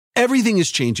Everything is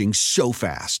changing so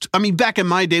fast. I mean, back in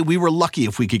my day, we were lucky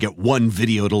if we could get one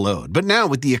video to load. But now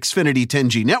with the Xfinity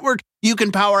 10G network, you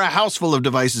can power a house full of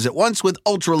devices at once with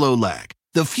ultra-low lag.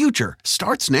 The future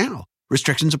starts now.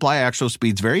 Restrictions apply. Actual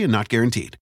speeds vary and not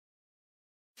guaranteed.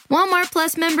 Walmart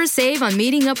Plus members save on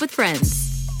meeting up with friends.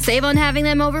 Save on having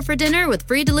them over for dinner with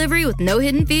free delivery with no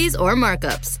hidden fees or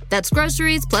markups. That's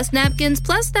groceries, plus napkins,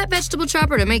 plus that vegetable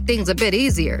chopper to make things a bit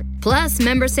easier. Plus,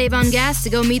 members save on gas to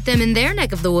go meet them in their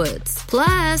neck of the woods.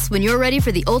 Plus, when you're ready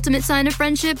for the ultimate sign of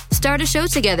friendship, start a show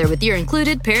together with your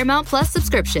included Paramount Plus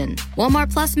subscription.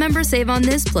 Walmart Plus members save on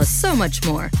this plus so much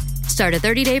more. Start a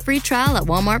 30-day free trial at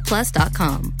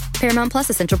walmartplus.com. Paramount Plus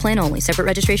Essential Plan only. Separate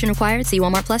registration required. See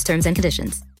Walmart Plus terms and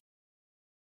conditions.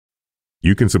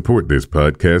 You can support this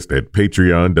podcast at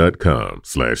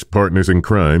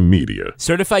patreon.com/partnersincrimemedia.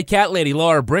 Certified cat lady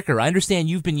Laura Bricker, I understand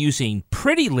you've been using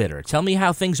Pretty Litter. Tell me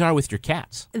how things are with your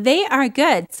cats. They are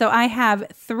good. So I have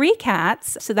 3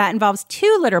 cats. So that involves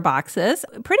 2 litter boxes.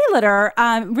 Pretty Litter,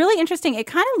 really interesting. It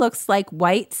kind of looks like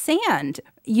white sand.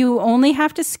 You only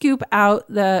have to scoop out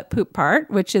the poop part,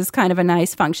 which is kind of a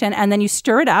nice function, and then you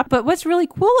stir it up. But what's really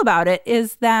cool about it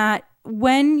is that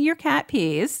when your cat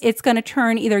pees, it's going to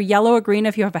turn either yellow or green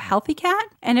if you have a healthy cat.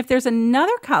 And if there's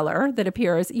another color that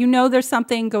appears, you know there's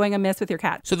something going amiss with your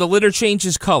cat. So the litter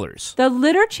changes colors. The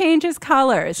litter changes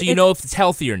colors. So you know if it's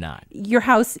healthy or not. Your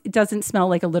house doesn't smell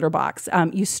like a litter box.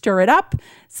 You stir it up.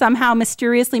 Somehow,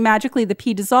 mysteriously, magically, the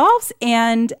pee dissolves,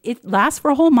 and it lasts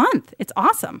for a whole month. It's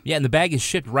awesome. Yeah, and the bag is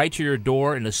shipped right to your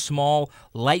door in a small,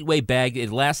 lightweight bag.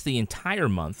 It lasts the entire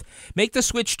month. Make the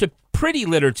switch to Pretty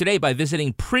Litter today by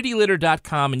visiting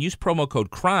prettylitter.com and use promo code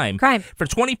CRIME for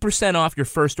 20% off your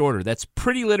first order. That's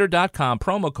prettylitter.com,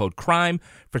 promo code CRIME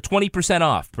for 20%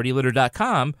 off.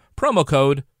 prettylitter.com, promo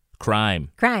code CRIME.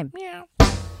 Crime. Meow.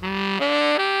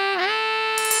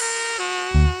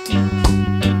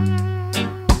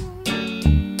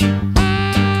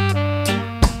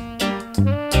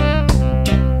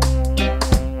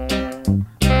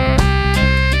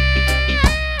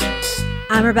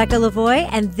 I'm Rebecca Lavoie,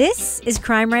 and this is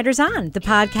Crime Writers On, the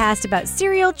podcast about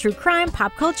serial, true crime,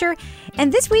 pop culture,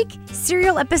 and this week,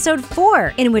 Serial Episode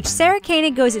 4, in which Sarah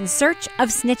Koenig goes in search of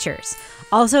snitchers.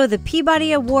 Also, the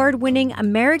Peabody Award-winning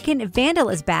American Vandal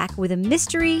is back with a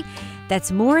mystery that's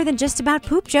more than just about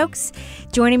poop jokes.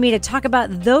 Joining me to talk about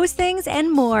those things and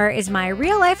more is my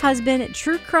real-life husband,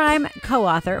 true crime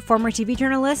co-author, former TV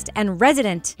journalist, and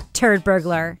resident turd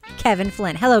burglar, Kevin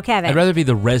Flynn. Hello, Kevin. I'd rather be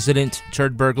the resident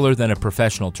turd burglar than a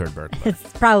professional turd burglar. It's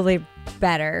probably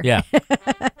better. Yeah.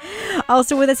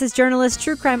 Also with us is journalist,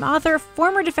 true crime author,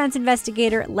 former defense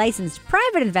investigator, licensed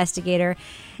private investigator,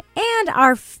 and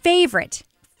our favorite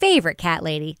cat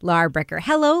lady, Laura Bricker.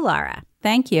 Hello, Laura.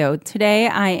 Thank you. Today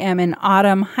I am an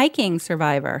autumn hiking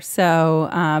survivor.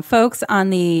 So folks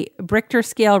on the Richter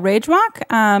scale rage walk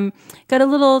got a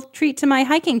little treat to my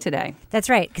hiking today. That's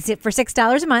right. Because for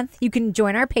 $6 a month, you can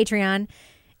join our Patreon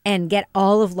and get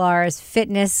all of Laura's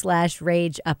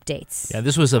fitness/rage updates. Yeah,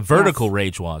 this was a vertical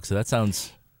rage walk, so that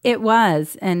sounds... It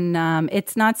was, and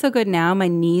it's not so good now. My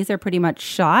knees are pretty much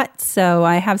shot, so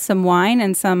I have some wine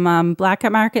and some Black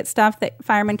Market stuff that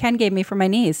Fireman Ken gave me for my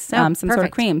knees, some sort of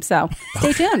cream. So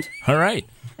stay tuned. All right.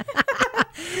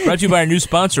 Brought to you by our new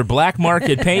sponsor, Black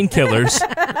Market Painkillers.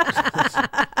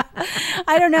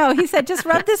 I don't know. He said, just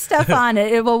rub this stuff on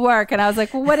it. It will work. And I was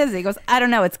like, well, what is it? He goes, I don't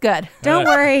know. It's good. Don't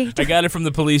worry. I got it from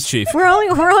the police chief. We're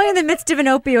only in the midst of an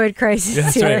opioid crisis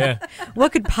That's here. right, yeah.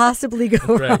 What could possibly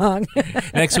go wrong?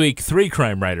 Next week, 3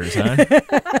 crime writers, huh?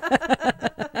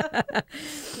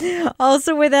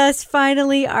 Also with us,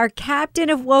 finally, our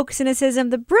captain of woke cynicism,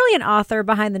 the brilliant author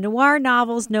behind the noir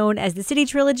novels known as the City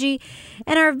Trilogy,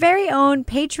 and our very own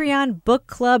Patreon book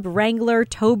club wrangler,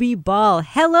 Toby Ball.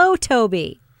 Hello,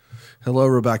 Toby. Hello,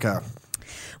 Rebecca.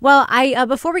 Well,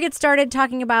 before we get started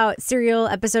talking about Serial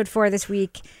Episode 4 this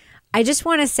week, I just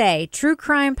want to say, true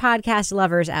crime podcast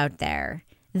lovers out there,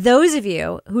 those of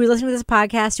you who are listening to this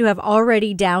podcast who have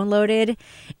already downloaded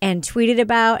and tweeted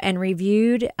about and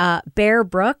reviewed Bear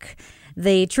Brook,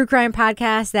 the true crime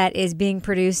podcast that is being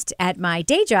produced at my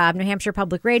day job, New Hampshire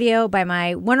Public Radio, by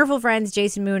my wonderful friends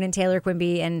Jason Moon and Taylor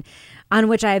Quimby, and on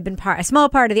which I have been a small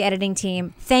part of the editing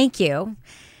team. Thank you.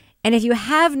 And if you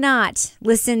have not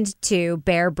listened to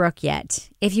Bear Brook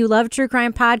yet, if you love true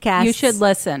crime podcasts, You should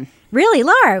listen. Really,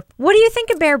 Laura, what do you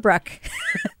think of Bear Brook?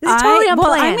 This is totally unplanned.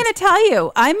 Well, I'm going to tell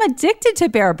you, I'm addicted to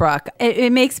Bear Brook.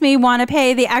 It makes me want to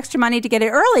pay the extra money to get it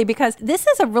early because this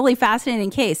is a really fascinating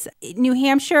case. New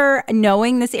Hampshire,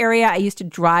 knowing this area, I used to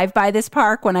drive by this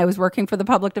park when I was working for the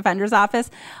public defender's office.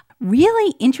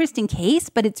 really interesting case,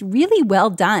 but it's really well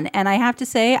done. And I have to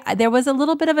say, there was a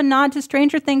little bit of a nod to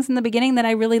Stranger Things in the beginning that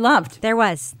I really loved. There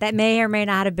was. That may or may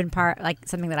not have been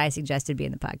something that I suggested be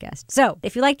in the podcast. So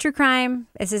if you like true crime,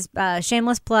 this is a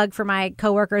shameless plug for my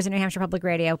coworkers in New Hampshire Public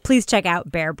Radio. Please check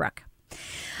out Bear Brook.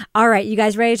 All right, you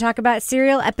guys ready to talk about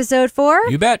Serial episode 4?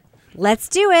 You bet. Let's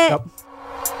do it. Yep.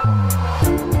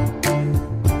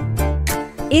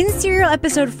 In Serial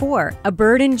episode 4, a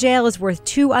bird in jail is worth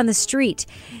 2 on the street.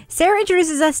 Sarah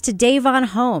introduces us to Davon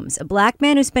Holmes, a black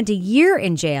man who spent a year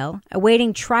in jail,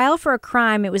 awaiting trial for a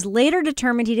crime it was later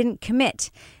determined he didn't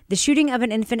commit, the shooting of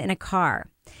an infant in a car.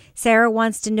 Sarah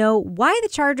wants to know why the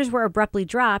charges were abruptly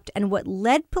dropped and what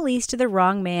led police to the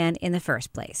wrong man in the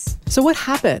first place. So what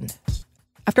happened?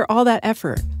 After all that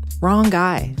effort, wrong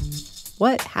guy.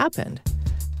 What happened?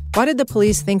 Why did the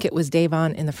police think it was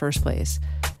Davon in the first place?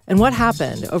 And what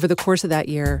happened over the course of that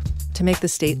year to make the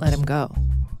state let him go?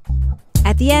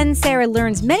 At the end, Sarah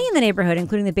learns many in the neighborhood,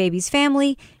 including the baby's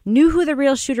family, knew who the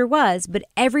real shooter was, but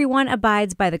everyone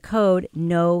abides by the code,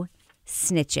 no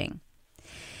snitching.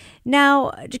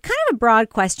 Now, kind of a broad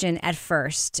question at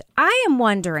first. I am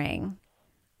wondering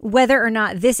whether or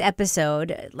not this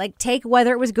episode, take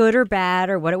whether it was good or bad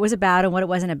or what it was about and what it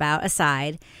wasn't about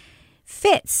aside,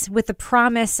 fits with the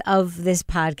promise of this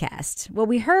podcast. What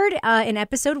we heard in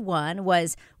episode 1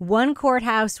 was one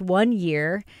courthouse, 1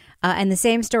 year, and the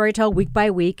same story told week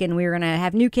by week, and we were going to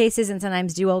have new cases and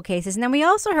sometimes do old cases. And then we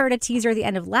also heard a teaser at the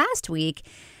end of last week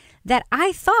that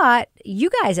I thought, you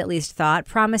guys at least thought,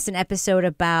 promised an episode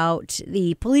about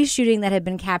the police shooting that had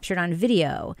been captured on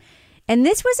video. And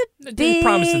this was a big...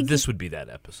 promise that this would be that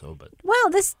episode, but... Well,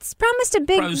 this promised a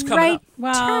big right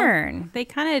turn. They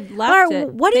kind of left Laura,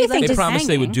 it. what do you think? They promised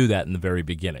they would do that in the very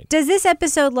beginning. Does this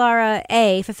episode, Laura,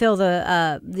 A, fulfill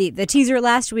the teaser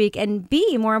last week, and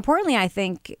B, more importantly, I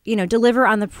think, deliver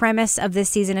on the premise of this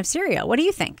season of Serial? What do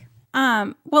you think?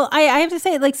 Well, I have to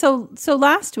say, so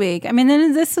last week, I mean,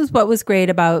 then this is what was great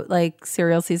about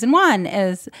Serial season 1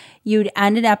 is you'd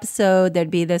end an episode,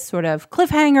 there'd be this sort of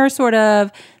cliffhanger, sort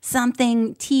of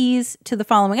something tease to the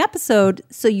following episode,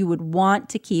 so you would want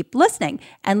to keep listening.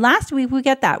 And last week we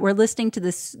get that. We're listening to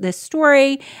this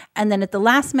story, and then at the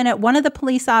last minute, one of the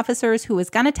police officers who was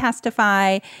going to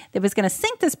testify, that was going to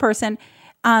sink this person,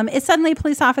 is suddenly a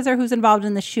police officer who's involved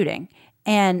in the shooting.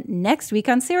 And next week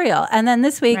on Serial. And then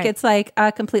this week, It's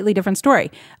a completely different story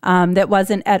that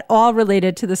wasn't at all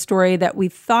related to the story that we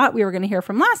thought we were going to hear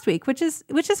from last week, which is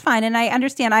fine. And I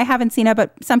understand, I haven't seen it,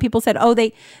 but some people said,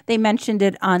 they mentioned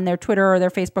it on their Twitter or their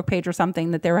Facebook page or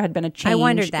something, that there had been a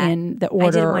change in the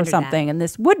order or something, and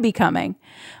this would be coming.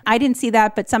 I didn't see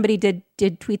that, but somebody did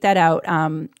tweet that out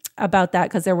about that,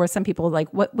 because there were some people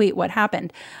what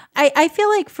happened? I feel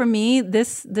like for me,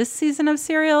 this season of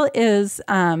Serial is...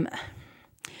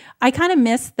 I kind of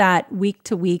miss that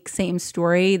week-to-week same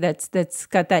story that's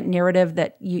got that narrative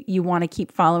that you want to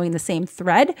keep following the same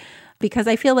thread, because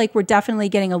I feel like we're definitely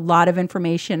getting a lot of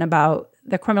information about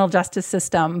the criminal justice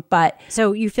system. But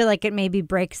so you feel like it maybe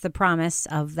breaks the promise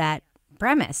of that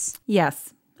premise?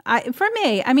 Yes. For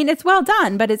me, I mean, it's well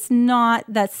done, but it's not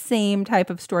that same type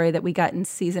of story that we got in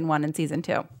season 1 and season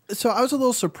 2. So I was a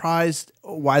little surprised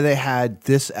why they had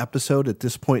this episode at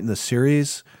this point in the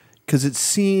series, because it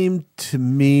seemed to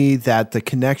me that the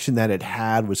connection that it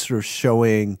had was sort of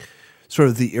showing sort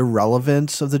of the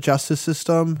irrelevance of the justice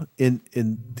system in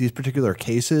these particular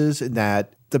cases, in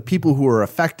that the people who were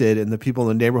affected and the people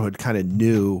in the neighborhood kind of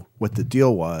knew what the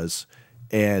deal was,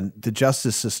 and the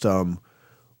justice system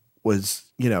was,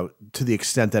 to the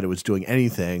extent that it was doing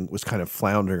anything, was kind of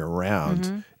floundering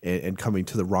around and coming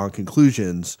to the wrong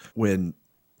conclusions when,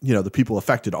 the people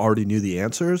affected already knew the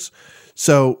answers.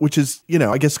 So, which is,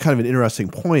 I guess kind of an interesting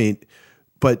point,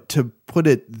 but to put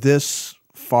it this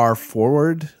far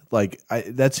forward,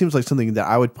 that seems like something that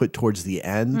I would put towards the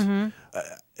end,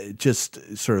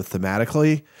 just sort of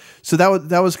thematically. So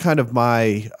that was kind of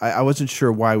I wasn't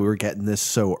sure why we were getting this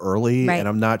so early, and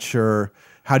I'm not sure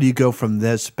how do you go from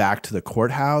this back to the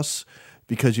courthouse,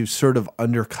 because you've sort of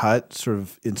undercut sort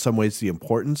of in some ways the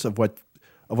importance of what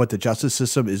the justice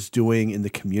system is doing in the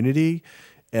community.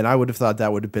 And I would have thought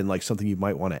that would have been something you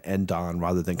might want to end on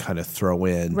rather than kind of throw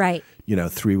in,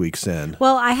 3 weeks in.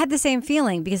 Well, I had the same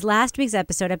feeling, because last week's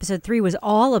episode 3, was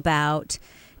all about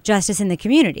justice in the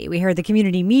community. We heard the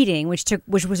community meeting, which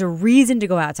was a reason to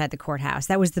go outside the courthouse.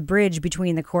 That was the bridge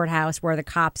between the courthouse, where the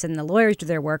cops and the lawyers do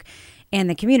their work, and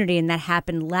the community. And that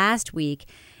happened last week.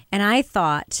 And I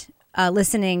thought,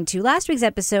 listening to last week's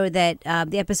episode, that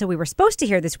the episode we were supposed to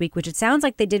hear this week, which it sounds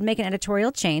like they did make an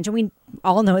editorial change, and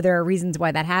all know there are reasons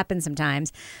why that happens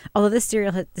sometimes. Although this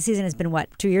the season has been,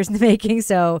 2 years in the making?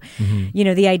 So,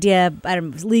 the idea, I don't know,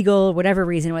 it was legal, whatever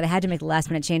reason, why they had to make the last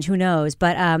minute change, who knows?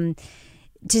 But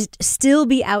to still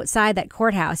be outside that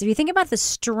courthouse, if you think about the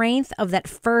strength of that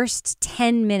first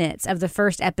 10 minutes of the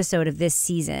first episode of this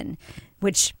season,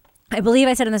 which I believe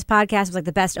I said on this podcast was like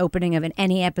the best opening of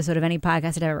any episode of any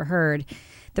podcast I'd ever heard.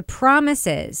 The promise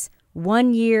is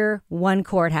 1 year, one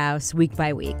courthouse, week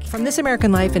by week. From This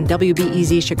American Life and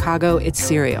WBEZ Chicago, it's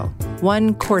Serial.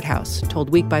 One courthouse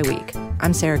told week by week.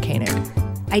 I'm Sarah Koenig.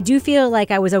 I do feel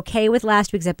like I was okay with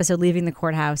last week's episode leaving the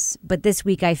courthouse, but this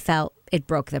week I felt it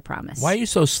broke the promise. Why are you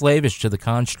so slavish to the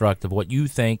construct of what you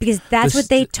think? Because that's what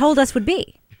they told us would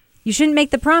be. You shouldn't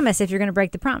make the promise if you're going to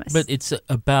break the promise. But it's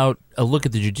about a look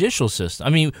at the judicial system. I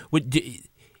mean,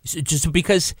 just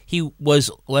because he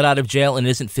was let out of jail and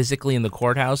isn't physically in the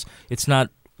courthouse, it's not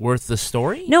worth the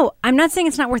story? No, I'm not saying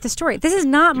it's not worth the story. This is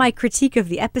not my critique of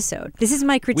the episode. This is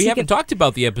my critique. We haven't talked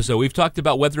about the episode. We've talked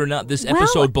about whether or not this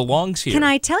episode belongs here. Can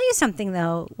I tell you something,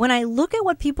 though? When I look at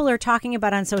what people are talking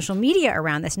about on social media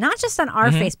around this, not just on our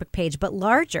Facebook page, but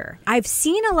larger, I've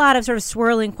seen a lot of sort of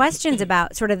swirling questions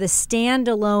about sort of the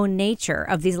standalone nature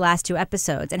of these last two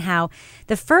episodes and how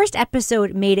the first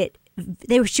episode made it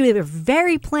they were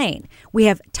very plain. We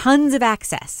have tons of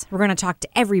access. We're going to talk to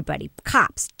everybody,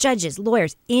 cops, judges,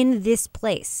 lawyers in this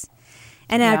place.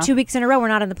 And now 2 weeks in a row, we're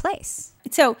not in the place.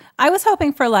 So I was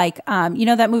hoping for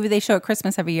that movie they show at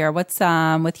Christmas every year. What's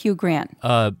with Hugh Grant?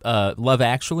 Love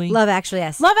Actually? Love Actually,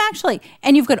 yes. Love Actually.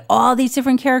 And you've got all these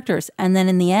different characters. And then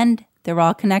in the end, they're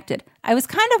all connected. I was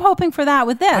kind of hoping for that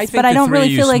with this, but I don't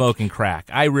really feel like smoking crack.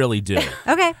 I really do.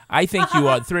 Okay. I think you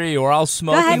are three. You're all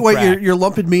smoking crack. Wait, you're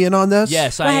lumping me in on this?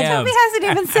 Yes, I am. Toby hasn't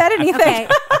even said anything. Okay.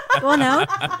 Well, no.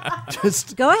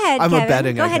 Go ahead, I'm Kevin.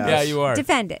 abetting, Go ahead. Yeah, you are.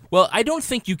 Defend it. Well, I don't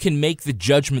think you can make the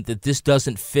judgment that this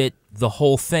doesn't fit the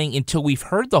whole thing until we've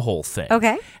heard the whole thing.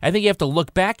 Okay. I think you have to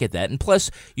look back at that. And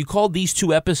plus, you called these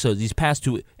past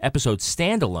two episodes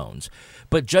standalones.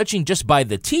 But judging just by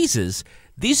the teases,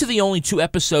 these are the only two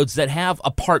episodes that have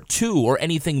a part two or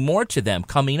anything more to them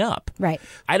coming up. Right.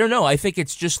 I don't know. I think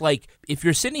it's just like if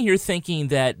you're sitting here thinking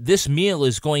that this meal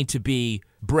is going to be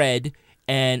bread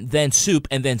and then soup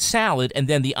and then salad and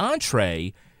then the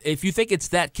entree, if you think it's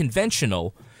that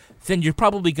conventional, then you're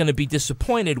probably going to be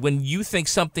disappointed when you think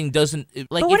something doesn't.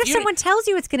 But what if someone tells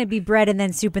you it's going to be bread and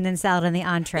then soup and then salad and the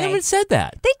entree? They haven't said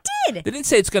that. They did. They didn't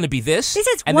say it's going to be this. They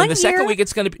said it's and 1 then the second year week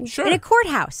it's going to be in a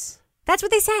courthouse. That's what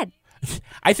they said.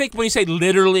 I think when you say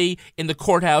literally in the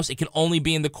courthouse, it can only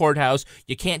be in the courthouse.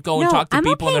 You can't go and talk to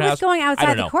people in their house. I'm okay with going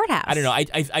outside the courthouse. I don't know.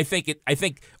 I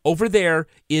think over there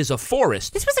is a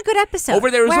forest. This was a good episode. Over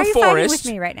there is Why a are you forest. fighting with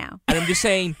me right now? And I'm just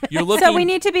saying you're looking. So we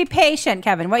need to be patient,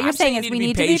 Kevin. What you're saying is we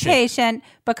need to be patient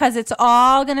because it's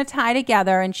all going to tie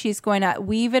together, and she's going to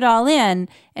weave it all in,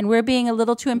 and we're being a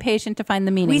little too impatient to find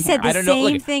the meaning. We said the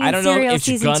same thing in Serial season 2. I don't know if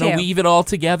she's going to weave it all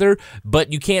together,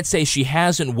 but you can't say she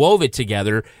hasn't wove it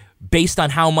together based on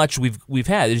how much we've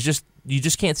had. It's just you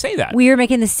just can't say that. We are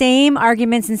making the same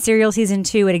arguments in Serial season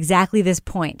 2 at exactly this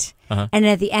point. And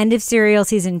at the end of Serial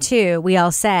season 2, we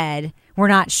all said we're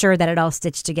not sure that it all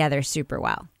stitched together super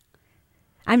well.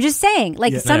 I'm just saying,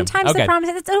 sometimes the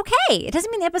promise is it's okay. It doesn't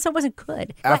mean the episode wasn't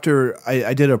good. After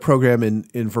I did a program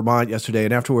in Vermont yesterday,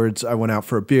 and afterwards I went out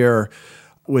for a beer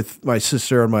with my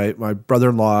sister and my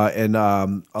brother-in-law and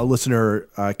a listener,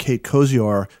 Kate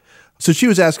Kozior. So she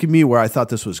was asking me where I thought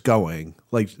this was going.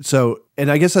 And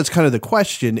I guess that's kind of the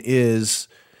question is,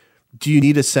 do you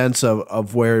need a sense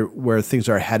of where things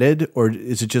are headed? Or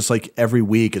is it just like every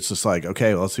week it's just like,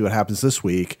 okay, well, let's see what happens this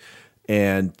week.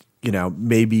 And,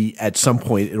 maybe at some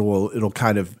point it'll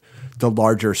kind of, the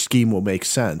larger scheme will make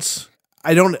sense.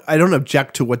 I don't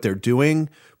object to what they're doing,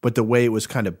 but the way it was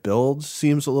kind of billed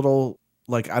seems a little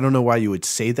I don't know why you would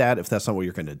say that if that's not what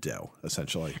you're going to do,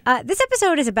 essentially. This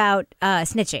episode is about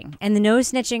snitching and the no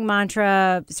snitching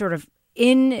mantra sort of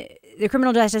in the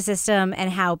criminal justice system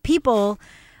and how people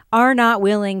are not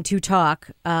willing to talk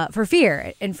for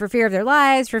fear and for fear of their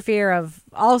lives, for fear of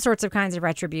all sorts of kinds of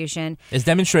retribution. As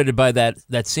demonstrated by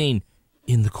that scene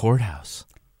in the courthours.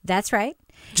 That's right.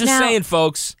 Just saying,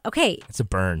 folks. Okay. It's a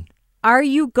burn. Are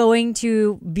you going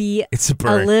to be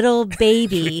a little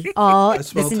baby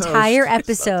this entire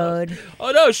episode?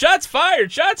 Oh, no. Shots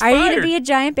fired. Shots fired. Are you going to be a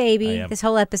giant baby this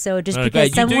whole episode just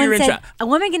because someone said a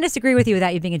woman can disagree with you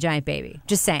without you being a giant baby?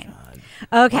 Just saying.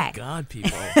 Okay. Oh, God, people.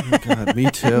 Oh, God,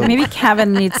 me too. Maybe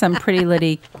Kevin needs some pretty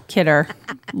litter.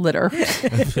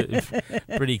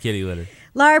 Pretty kitty litter.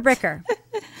 Laura Bricker.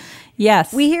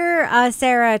 Yes. We hear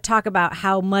Sarah talk about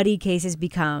how muddy cases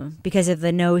become because of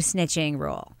the no snitching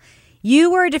rule.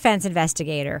 You were a defense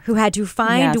investigator who had to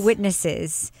find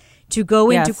witnesses to go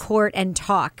into court and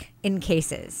talk in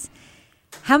cases.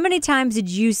 How many times did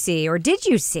you see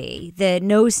the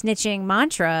no snitching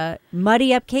mantra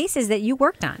muddy up cases that you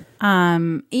worked on?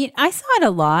 I saw it a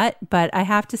lot, but I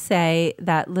have to say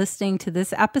that listening to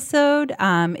this episode,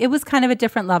 it was kind of a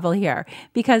different level here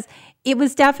because it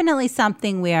was definitely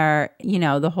something where,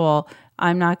 the whole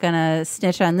I'm not going to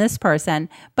snitch on this person.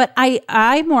 But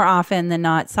I more often than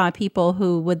not saw people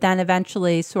who would then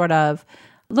eventually sort of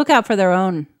look out for their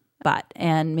own butt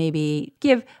and maybe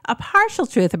give a partial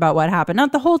truth about what happened,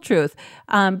 not the whole truth.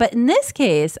 But in this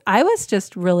case, I was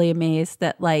just really amazed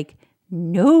that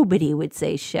nobody would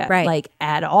say shit,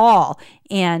 at all.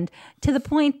 And to the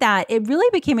point that it really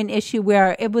became an issue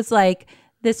where it was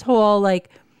this whole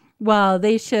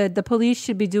the police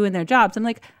should be doing their jobs. I'm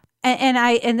like,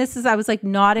 I was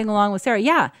nodding along with Sarah.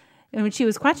 Yeah. And when she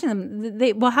was questioning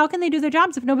them, how can they do their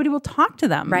jobs if nobody will talk to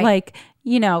them? Right.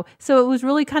 So it was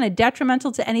really kind of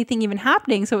detrimental to anything even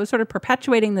happening. So it was sort of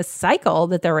perpetuating this cycle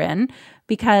that they're in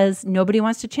because nobody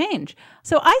wants to change.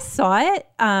 So I saw it,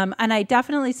 and I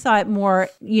definitely saw it more,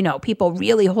 people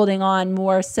really holding on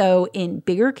more so in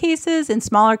bigger cases. In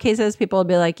smaller cases, people would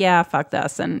be like, yeah, fuck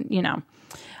this. And,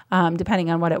 depending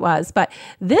on what it was. But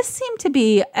this seemed to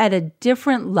be at a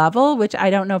different level, which I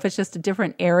don't know if it's just a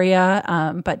different area,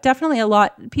 but definitely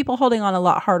people holding on a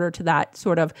lot harder to that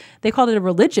sort of, they called it a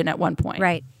religion at one point.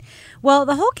 Right. Well,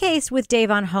 the whole case with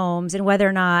Davon Holmes and whether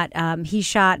or not he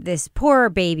shot this poor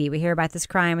baby, we hear about this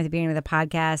crime at the beginning of the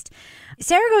podcast.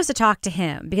 Sarah goes to talk to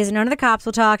him because none of the cops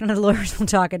will talk, none of the lawyers will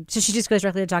talk. And so she just goes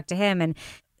directly to talk to him. And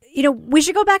we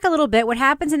should go back a little bit. What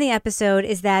happens in the episode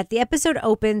is that the episode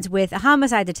opens with a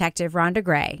homicide detective, Rhonda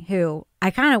Gray, who I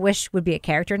kind of wish would be a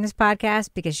character in this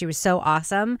podcast because she was so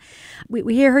awesome.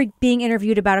 We hear her being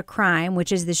interviewed about a crime,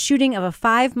 which is the shooting of a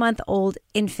 5-month-old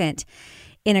infant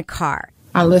in a car.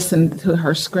 I listened to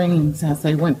her screams as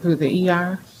they went through the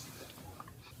ER.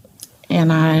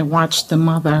 And I watched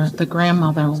the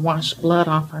grandmother, wash blood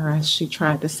off her as she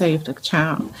tried to save the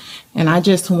child. And I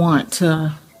just want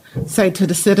to say to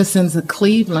the citizens of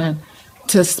Cleveland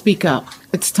to speak up.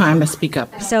 It's time to speak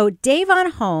up. So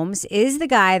Davon Holmes is the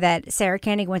guy that Sarah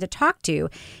Koenig went to talk to.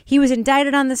 He was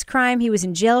indicted on this crime. He was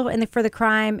in jail for the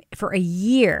crime for a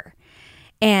year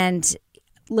and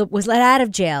was let out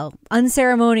of jail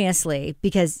unceremoniously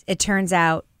because it turns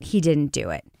out he didn't do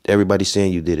it. Everybody's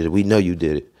saying you did it. We know you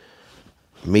did it.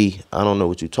 Me, I don't know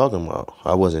what you're talking about.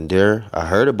 I wasn't there. I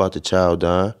heard about the child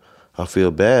dying. I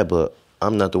feel bad, but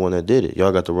I'm not the one that did it.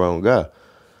 Y'all got the wrong guy.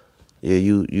 Yeah,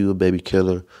 you a baby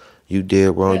killer. You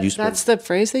did wrong. That's the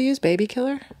phrase they use, baby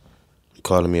killer?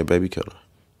 Calling me a baby killer.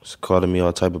 It's calling me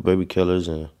all type of baby killers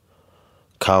and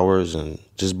cowards and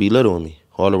just belittling me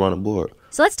all around the board.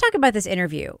 So let's talk about this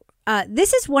interview.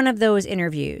 This is one of those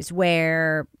interviews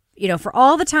where, for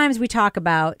all the times we talk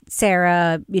about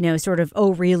Sarah, sort of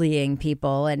oh-reallying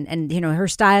people and her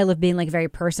style of being very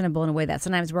personable in a way that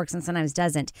sometimes works and sometimes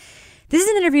doesn't. This is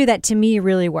an interview that to me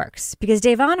really works because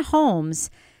Davon Holmes,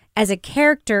 as a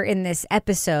character in this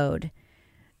episode,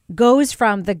 goes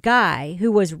from the guy who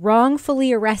was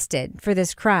wrongfully arrested for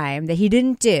this crime that he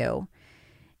didn't do,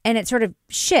 and it sort of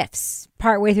shifts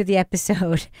partway through the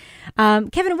episode. Kevin,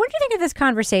 what do you think of this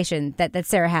conversation that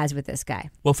Sarah has with this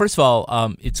guy? Well, first of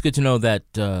all, it's good to know that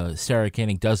Sarah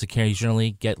Koenig does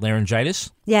occasionally get laryngitis.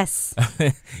 Yes.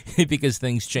 Because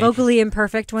things change. Vocally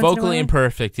imperfect once in a while? Vocally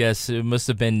imperfect, yes. It must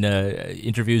have been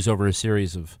interviews over a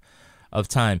series of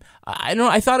time.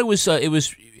 I thought it was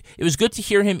good to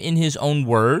hear him in his own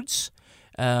words.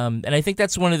 And I think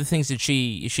that's one of the things that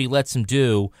she lets him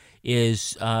do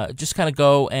is just kind of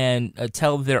go and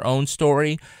tell their own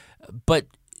story. But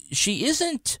she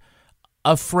isn't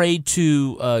afraid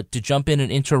to jump in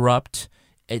and interrupt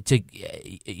in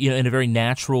a very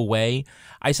natural way.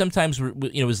 I sometimes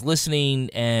was listening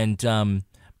and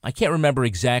I can't remember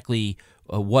exactly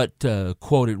what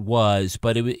quote it was,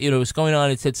 but it was going on.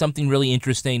 It said something really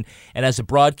interesting, and as a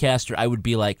broadcaster, I would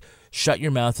be like, shut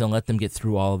your mouth and let them get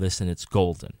through all of this, and it's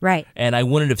golden. Right. And I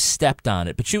wouldn't have stepped on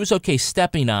it, but she was okay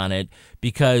stepping on it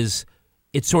because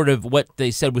it's sort of what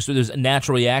they said was there's a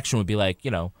natural reaction would be like,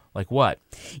 like what?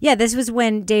 Yeah, this was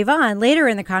when Davon, later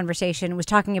in the conversation, was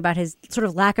talking about his sort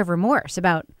of lack of remorse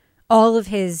about all of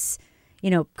his,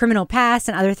 criminal past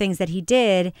and other things that he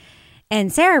did,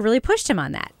 and Sarah really pushed him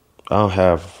on that. I don't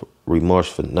have remorse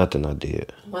for nothing I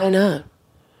did. Why not?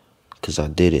 Because I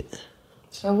did it.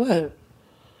 So what?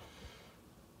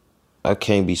 I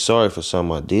can't be sorry for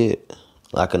something I did.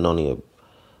 I can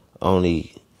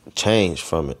only change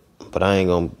from it, but I ain't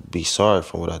gonna be sorry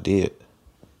for what I did.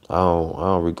 I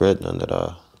don't regret none that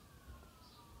I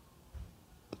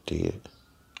did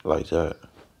like that.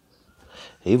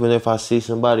 Even if I see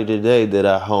somebody today that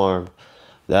I harmed,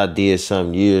 that I did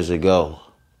something years ago,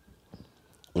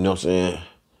 you know what I'm saying?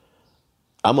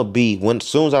 I'm gonna be as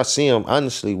soon as I see him.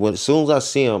 Honestly, as soon as I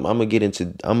see him, I'm gonna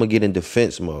get in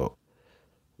defense mode.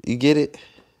 You get it?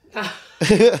 I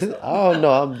don't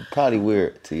know. I'm probably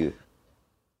weird to you.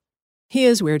 He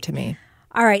is weird to me.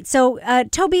 All right. So,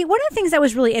 Toby, one of the things that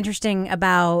was really interesting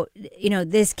about,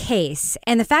 this case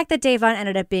and the fact that Da'Von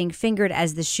ended up being fingered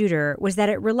as the shooter was that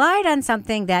it relied on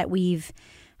something that we've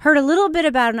heard a little bit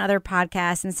about in other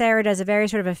podcasts, and Sarah does a very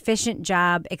sort of efficient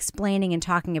job explaining and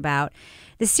talking about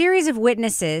the series of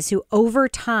witnesses who over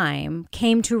time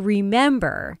came to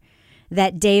remember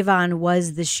that Da'Von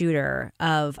was the shooter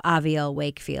of Aviel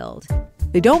Wakefield.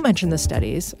 They don't mention the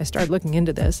studies, I started looking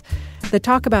into this, that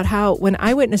talk about how when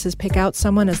eyewitnesses pick out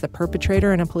someone as the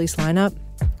perpetrator in a police lineup,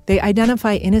 they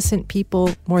identify innocent people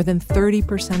more than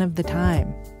 30% of the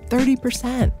time.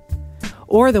 30%.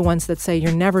 Or the ones that say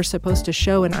you're never supposed to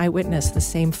show an eyewitness the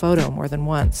same photo more than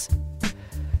once.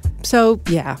 So,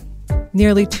 yeah,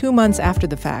 nearly 2 months after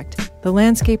the fact, the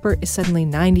landscaper is suddenly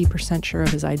 90% sure of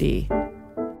his ID.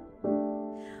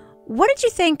 What did you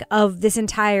think of this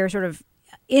entire sort of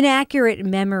inaccurate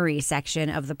memory section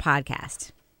of the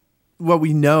podcast? What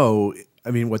we know,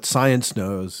 what science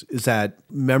knows, is that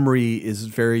memory is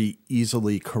very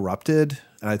easily corrupted.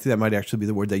 And I think that might actually be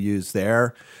the word they use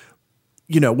there.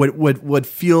 What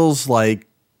feels like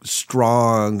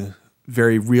strong,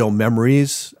 very real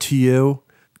memories to you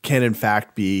can in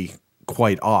fact be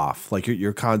quite off. Like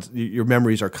your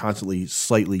memories are constantly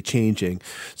slightly changing.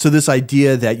 So this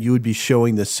idea that you would be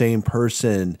showing the same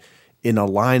person in a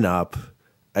lineup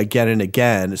again and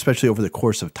again, especially over the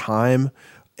course of time,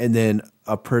 and then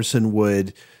a person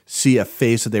would see a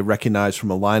face that they recognized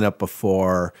from a lineup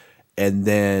before and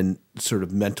then sort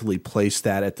of mentally place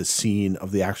that at the scene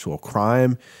of the actual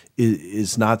crime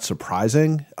is not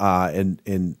surprising. And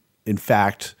in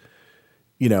fact,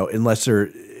 unless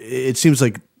it seems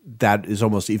like that is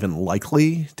almost even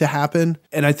likely to happen.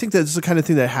 And I think that's the kind of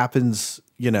thing that happens,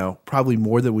 probably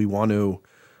more than we want to,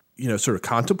 sort of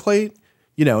contemplate.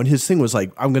 And his thing was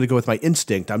like, I'm going to go with my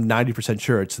instinct. I'm 90%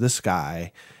 sure it's this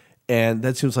guy. And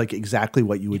that seems like exactly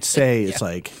what you would say. It's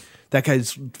like, that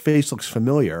guy's face looks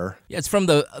familiar. Yeah, it's from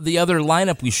the other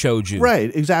lineup we showed you.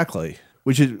 Right, exactly.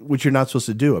 Which you're not supposed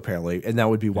to do, apparently. And that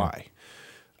would be why.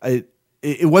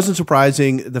 It wasn't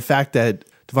surprising. The fact that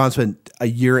Da'Von spent a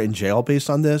year in jail based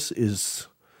on this is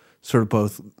sort of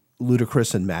both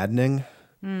ludicrous and maddening.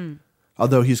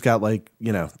 Although he's got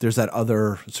there's that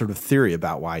other sort of theory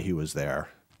about why he was there.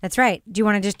 That's right. Do you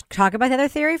want to just talk about the other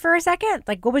theory for a second?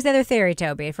 Like, what was the other theory,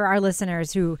 Toby, for our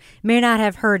listeners who may not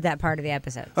have heard that part of the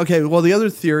episode? Okay, well, the other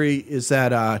theory is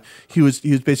that he was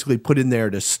basically put in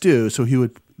there to stew, so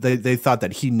they thought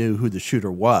that he knew who the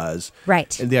shooter was.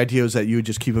 Right. And the idea was that you would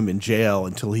just keep him in jail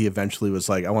until he eventually was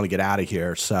like, I want to get out of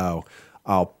here, so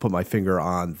I'll put my finger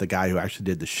on the guy who actually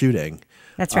did the shooting.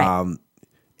 That's right.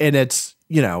 And it's,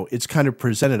 it's kind of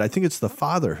presented, I think it's the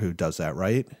father who does that,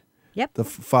 right? Yep. The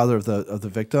father of the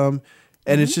victim.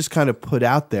 And it's just kind of put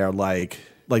out there like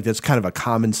that's kind of a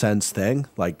common sense thing.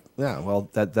 Like, yeah, well,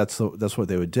 that's what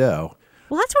they would do.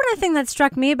 Well, that's one of the things that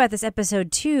struck me about this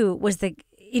episode too, was that,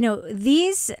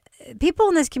 these people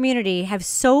in this community have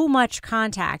so much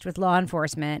contact with law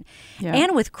enforcement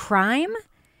and with crime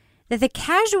that the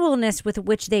casualness with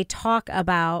which they talk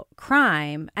about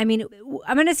crime, I'm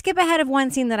going to skip ahead of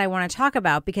one scene that I want to talk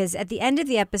about, because at the end of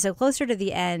the episode, closer to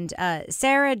the end,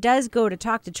 Sarah does go to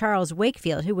talk to Charles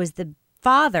Wakefield, who was the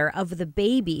father of the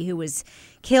baby who was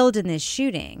killed in this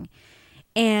shooting.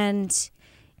 And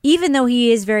even though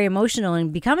he is very emotional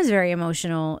and becomes very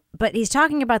emotional, but he's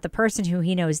talking about the person who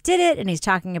he knows did it, and he's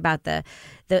talking about the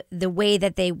way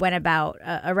that they went about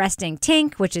arresting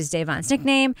Tink, which is Da'Von's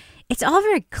nickname. It's all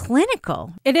very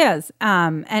clinical. It is.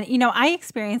 And, I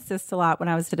experienced this a lot when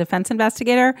I was a defense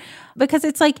investigator, because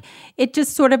it's like it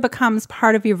just sort of becomes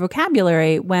part of your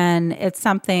vocabulary when it's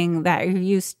something that you're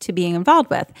used to being involved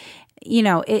with.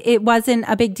 It wasn't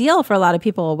a big deal for a lot of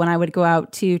people when I would go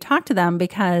out to talk to them,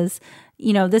 because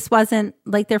this wasn't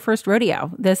like their first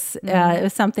rodeo. This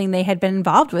was something they had been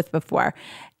involved with before.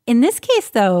 In this case,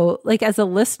 though, like as a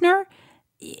listener,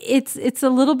 it's a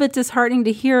little bit disheartening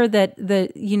to hear that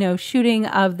the shooting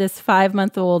of this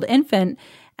 5-month-old infant,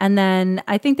 and then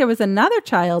I think there was another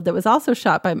child that was also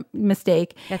shot by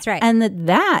mistake. That's right. And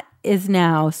that is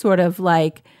now sort of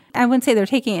like, I wouldn't say they're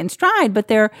taking it in stride,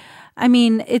 but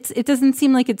it doesn't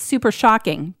seem like it's super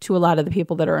shocking to a lot of the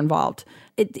people that are involved.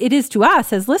 It is to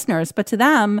us as listeners, but to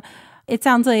them, it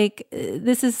sounds like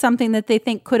this is something that they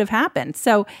think could have happened.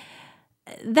 So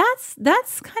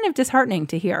that's kind of disheartening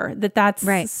to hear that's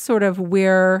right. sort of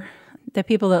where the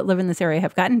people that live in this area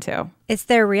have gotten to. It's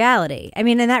their reality. I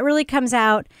mean, and that really comes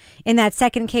out in that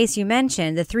second case you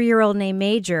mentioned, the 3-year-old named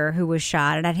Major who was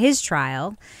shot. And at his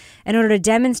trial, in order to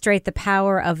demonstrate the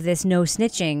power of this no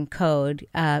snitching code,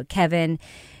 Kevin,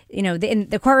 in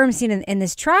the courtroom scene in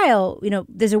this trial,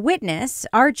 there's a witness,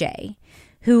 RJ,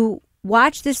 who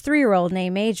watched this 3-year-old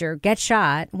named Major get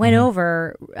shot, went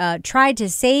over, tried to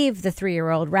save the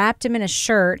 3-year-old, wrapped him in a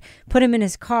shirt, put him in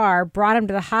his car, brought him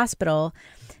to the hospital.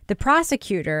 The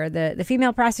prosecutor, the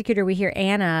female prosecutor we hear,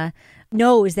 Anna,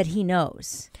 knows that he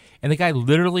knows. And the guy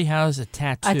literally has a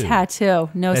tattoo.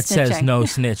 No snitching. That says no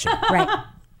snitching. Right.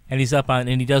 And he's up on,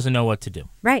 and he doesn't know what to do.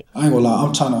 Right. I ain't gonna lie, I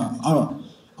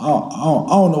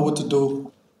don't know what to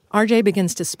do. RJ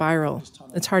begins to spiral.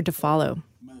 It's hard to follow,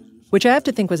 which I have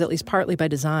to think was at least partly by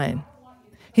design.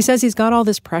 He says he's got all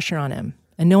this pressure on him,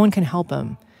 and no one can help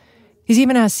him. He's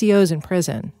even asked COs in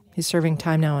prison. He's serving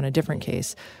time now on a different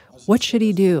case. What should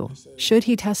he do? Should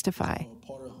he testify?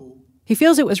 He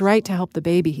feels it was right to help the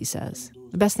baby, he says.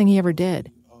 The best thing he ever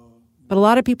did. But a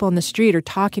lot of people in the street are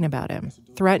talking about him,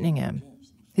 threatening him.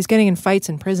 He's getting in fights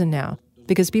in prison now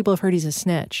because people have heard he's a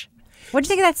snitch. What'd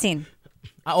you think of that scene?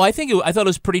 Oh, I thought it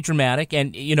was pretty dramatic,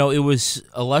 and it was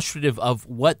illustrative of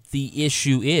what the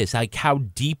issue is, like how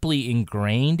deeply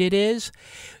ingrained it is.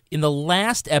 In the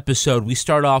last episode, we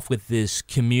start off with this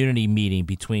community meeting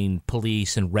between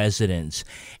police and residents,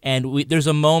 and there's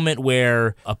a moment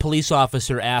where a police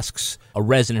officer asks a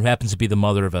resident who happens to be the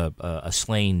mother of a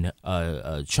slain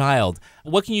child,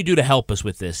 "What can you do to help us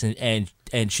with this?" And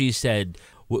she said,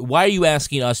 "Why are you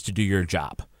asking us to do your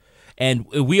job?" And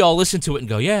we all listen to it and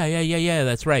go, yeah,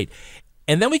 that's right.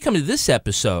 And then we come to this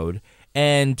episode,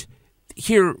 and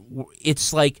here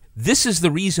it's like, this is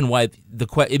the reason why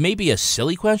it may be a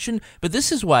silly question, but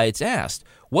this is why it's asked.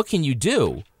 What can you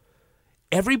do?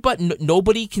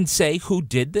 Nobody can say who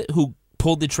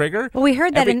pulled the trigger. Well, we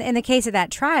heard that in the case of that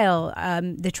trial,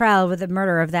 the trial with the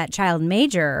murder of that child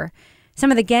Major, some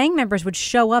of the gang members would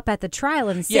show up at the trial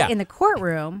and sit in the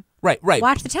courtroom, right,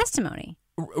 watch the testimony.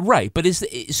 Right, but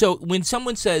so when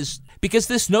someone says, because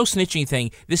this no snitching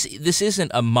thing, this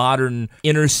isn't a modern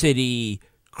inner city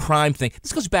crime thing.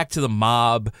 This goes back to the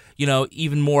mob,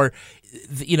 even more.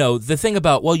 The thing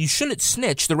about, well, you shouldn't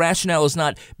snitch, the rationale is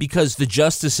not because the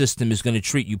justice system is going to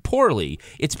treat you poorly.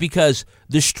 It's because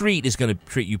the street is going to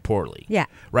treat you poorly. Yeah.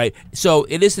 Right? So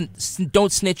it isn't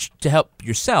don't snitch to help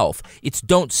yourself. It's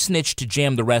don't snitch to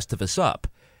jam the rest of us up.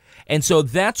 And so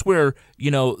that's where,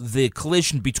 the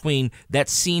collision between that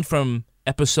scene from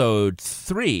episode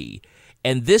 3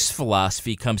 and this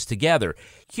philosophy comes together.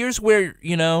 Here's where,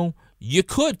 you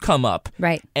could come up.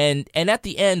 Right. And at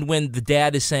the end, when the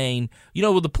dad is saying,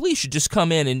 the police should just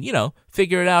come in and,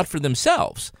 figure it out for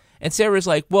themselves. And Sarah's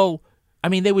like, well, I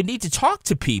mean, they would need to talk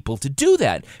to people to do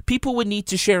that. People would need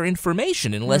to share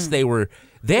information unless they were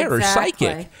there or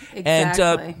psychic. Exactly.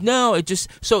 And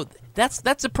so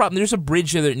that's a problem. There's a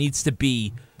bridge there that needs to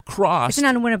be crossed. It's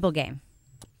an unwinnable game.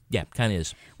 Yeah, kind of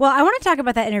is. Well, I want to talk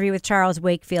about that interview with Charles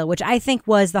Wakefield, which I think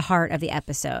was the heart of the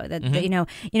episode.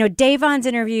 Davon's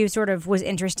interview sort of was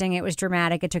interesting. It was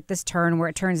dramatic. It took this turn where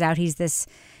it turns out he's this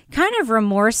kind of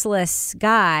remorseless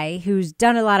guy who's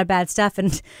done a lot of bad stuff.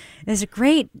 And there's a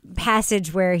great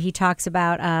passage where he talks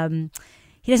about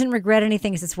he doesn't regret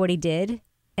anything because it's what he did.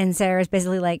 And Sarah's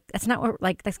basically like, that's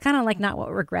kind of like not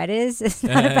what regret is. It's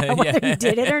not about whether you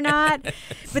did it or not.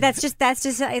 But that's just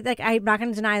like, I'm not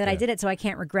going to deny that I did it, so I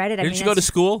can't regret it. Didn't you go to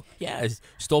school? Yeah, I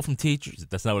stole from teachers.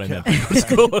 That's not what I meant. Go to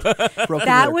school. Broke into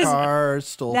their car,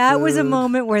 stole That food. was a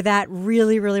moment where that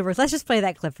really, really worked. Let's just play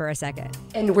that clip for a second.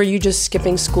 And were you just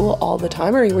skipping school all the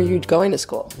time, or were you going to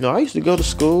school? No, I used to go to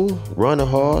school, run a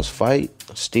horse, fight,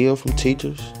 steal from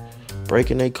teachers,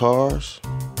 break in their cars.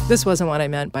 This wasn't what I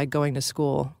meant by going to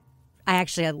school. I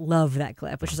love that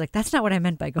clip, which is like, that's not what I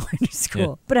meant by going to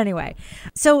school. Yeah. But anyway,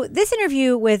 so this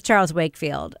interview with Charles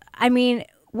Wakefield, I mean,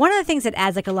 one of the things that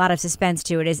adds like a lot of suspense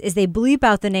to it is they bleep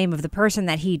out the name of the person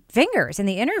that he fingers in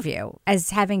the interview as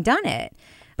having done it.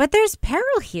 But there's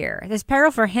peril here. There's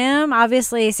peril for him.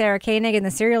 Obviously, Sarah Koenig and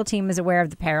the Serial team is aware of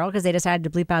the peril because they decided to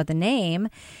bleep out the name.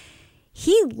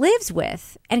 He lives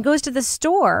with and goes to the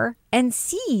store and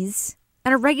sees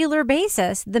on a regular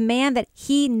basis the man that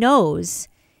he knows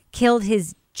killed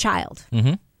his child.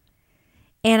 Mm-hmm.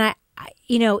 And I,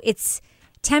 it's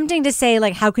tempting to say,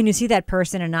 like, how can you see that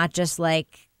person and not just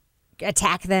like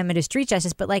attack them and do street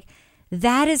justice? But like,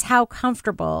 that is how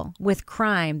comfortable with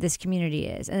crime this community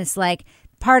is. And it's like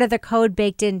part of the code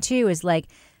baked in too is like,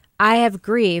 I have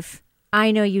grief. I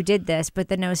know you did this, but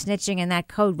the no snitching and that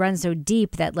code runs so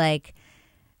deep that like,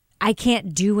 I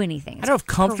can't do anything. I don't know if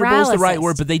comfortable is the right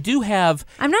word, but they do have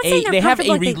I'm not saying they have a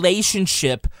comfortable, like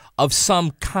relationship of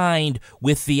some kind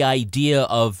with the idea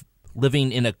of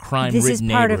living in a crime-ridden This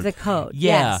is part of the code.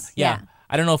 Yeah, Yes, yeah. yeah.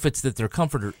 I don't know if it's that they're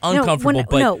comfortable or uncomfortable,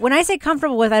 but when I say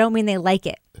comfortable with, I don't mean they like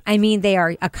it. I mean they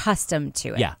are accustomed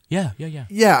to it. yeah.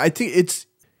 Yeah, I think it's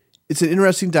an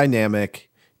interesting dynamic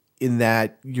in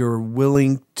that you're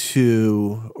willing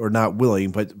to, or not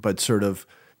willing, but sort of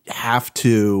have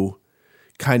to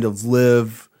kind of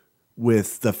live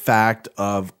with the fact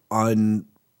of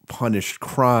unpunished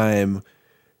crime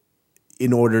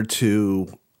in order to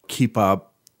keep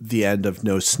up the end of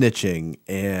no snitching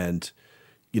and,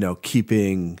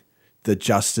 keeping the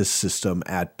justice system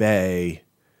at bay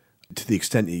to the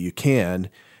extent that you can.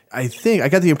 I think I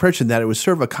got the impression that it was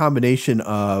sort of a combination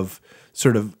of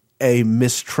sort of A,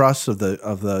 mistrust of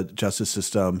the justice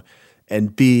system,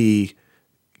 and B,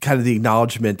 kind of the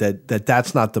acknowledgement that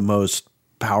that's not the most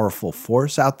powerful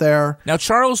force out there. Now,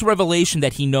 Charles' revelation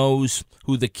that he knows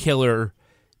who the killer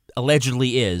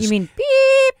allegedly is. You mean beep?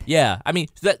 Yeah, I mean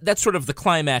that's sort of the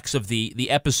climax of the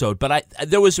episode. But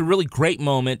there was a really great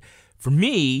moment for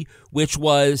me, which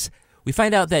was we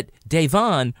find out that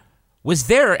Davon was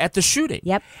there at the shooting.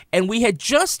 Yep. And we had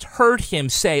just heard him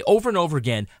say over and over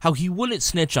again how he wouldn't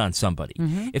snitch on somebody.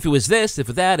 Mm-hmm. If it was this, if it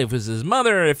was that, if it was his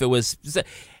mother, if it was...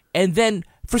 And then,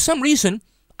 for some reason,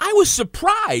 I was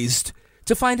surprised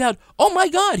to find out, oh my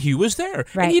God, he was there.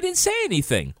 Right. And he didn't say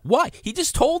anything. Why? He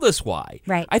just told us why.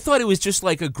 Right. I thought it was just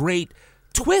like a great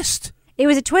twist. It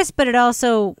was a twist, but it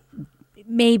also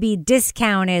maybe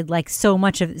discounted like so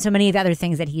many of the other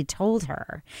things that he told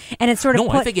her, and it sort of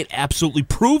I think it absolutely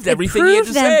proved everything he had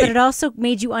to say. But it also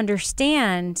made you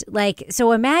understand, like,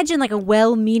 so imagine like a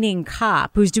well-meaning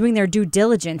cop who's doing their due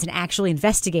diligence and actually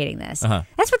investigating this. Uh-huh.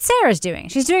 That's what Sarah's doing.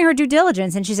 She's doing her due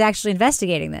diligence and she's actually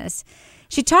investigating this.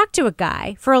 She talked to a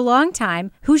guy for a long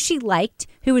time who she liked,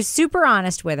 who was super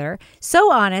honest with her,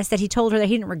 so honest that he told her that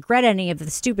he didn't regret any of the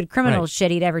stupid criminal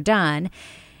shit he'd ever done.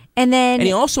 And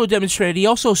he also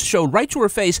showed right to her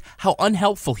face how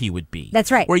unhelpful he would be. That's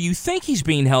right. Where you think he's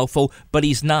being helpful, but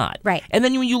he's not. Right. And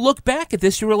then when you look back at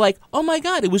this, you were like, oh my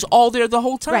God, it was all there the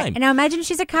whole time. Right. And now imagine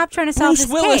she's a cop trying to solve this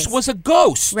Bruce Willis case. was a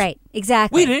ghost. Right.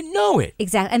 Exactly. We didn't know it.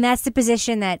 Exactly. And that's the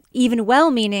position that even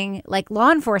well-meaning, like law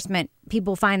enforcement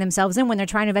people find themselves in when they're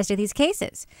trying to investigate these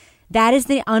cases. That is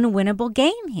the unwinnable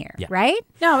game here, right?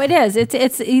 No, it is.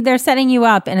 It's they're setting you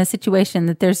up in a situation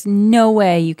that there's no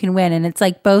way you can win, and it's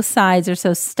like both sides are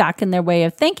so stuck in their way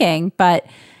of thinking, but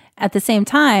at the same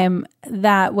time,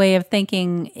 that way of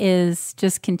thinking is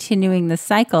just continuing the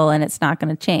cycle, and it's not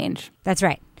going to change. That's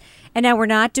right. And now we're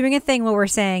not doing a thing where we're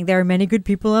saying there are many good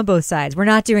people on both sides. We're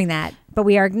not doing that, but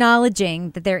we are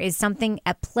acknowledging that there is something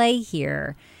at play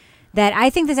here that I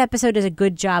think this episode does a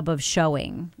good job of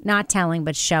showing, not telling,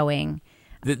 but showing.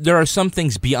 There are some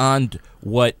things beyond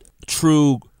what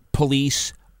true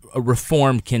police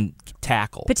reform can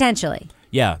tackle. Potentially.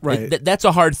 Yeah, right. That's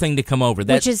a hard thing to come over.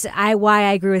 Which is why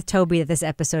I agree with Toby that this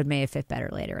episode may have fit better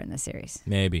later in the series.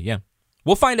 Maybe, yeah.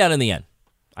 We'll find out in the end.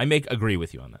 I agree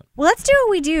with you on that. Well, let's do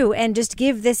what we do and just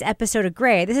give this episode a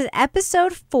grade. This is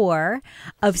episode 4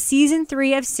 of season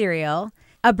 3 of Serial.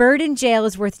 A bird in jail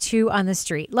is worth 2 on the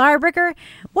street. Lara Bricker,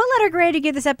 what letter grade do you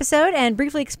give this episode, and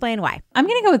briefly explain why? I'm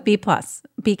going to go with B+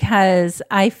 because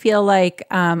I feel like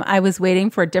I was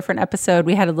waiting for a different episode.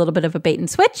 We had a little bit of a bait and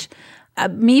switch.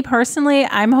 Me personally,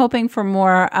 I'm hoping for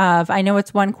more of, I know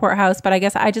it's one courthouse, but I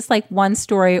guess I just like one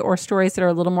story or stories that are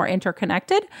a little more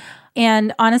interconnected.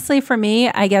 And honestly, for me,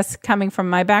 I guess coming from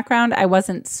my background, I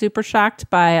wasn't super shocked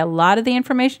by a lot of the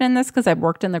information in this because I've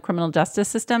worked in the criminal justice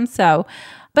system. So,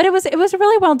 but it was a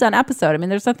really well done episode. I mean,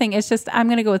 there's nothing, it's just, I'm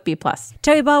going to go with B+.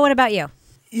 Toby Ball, what about you?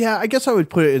 Yeah, I guess I would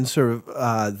put it in sort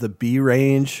of the B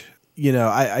range.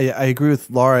 I agree with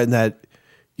Laura in that,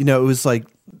 it was like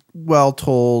well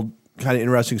told, kind of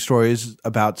interesting stories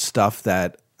about stuff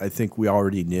that I think we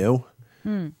already knew.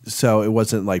 So it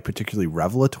wasn't like particularly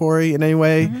revelatory in any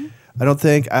way. Mm-hmm. I don't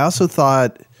think. I also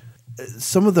thought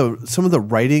some of the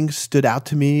writing stood out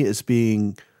to me as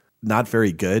being not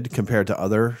very good compared to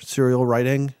other serial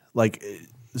writing. Like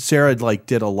Sarah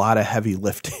did a lot of heavy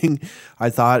lifting, I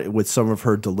thought, with some of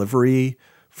her delivery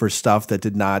for stuff that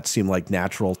did not seem like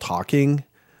natural talking.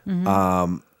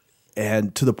 Mm-hmm.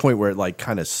 And to the point where it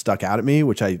kind of stuck out at me,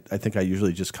 which I think I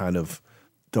usually just kind of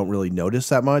don't really notice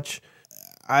that much.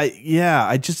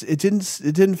 It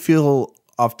didn't feel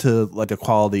up to the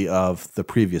quality of the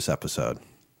previous episode.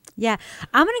 Yeah,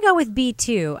 I'm going to go with B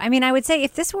too. I mean, I would say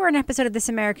if this were an episode of This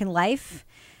American Life,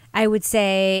 I would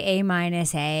say A-.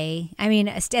 I mean,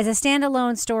 as a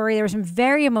standalone story, there were some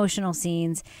very emotional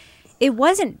scenes. It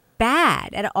wasn't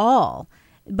bad at all.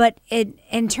 But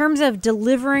in terms of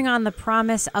delivering on the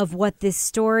promise of what this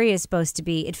story is supposed to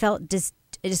be, it felt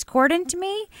discordant to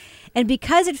me. And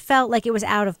because it felt like it was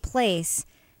out of place,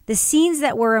 the scenes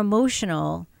that were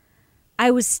emotional,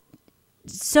 I was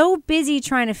so busy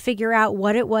trying to figure out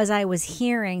what it was I was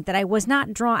hearing that I was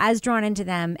not drawn into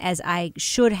them as I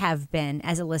should have been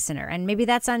as a listener. And maybe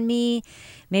that's on me.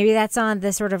 Maybe that's on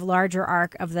the sort of larger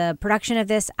arc of the production of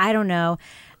this. I don't know.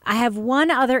 I have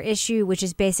one other issue, which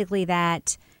is basically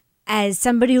that as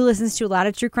somebody who listens to a lot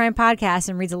of true crime podcasts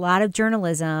and reads a lot of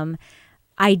journalism,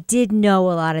 I did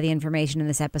know a lot of the information in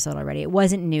this episode already. It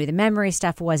wasn't new. The memory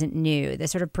stuff wasn't new. The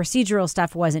sort of procedural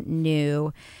stuff wasn't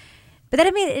new. But that,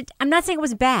 I mean, I'm not saying it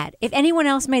was bad. If anyone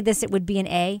else made this, it would be an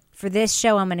A. For this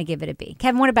show, I'm going to give it a B.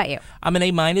 Kevin, what about you? I'm an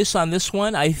A- on this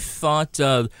one. I thought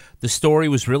the story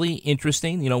was really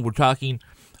interesting. You know, we're talking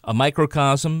a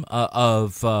microcosm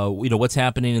of what's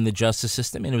happening in the justice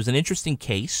system, and it was an interesting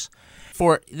case.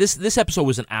 For this episode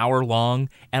was an hour long,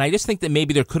 and I just think that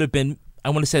maybe there could have been, I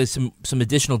want to say, some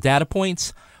additional data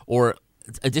points or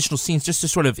additional scenes just to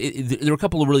sort of, there were a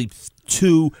couple of really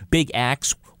two big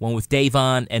acts, one with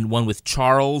Davon and one with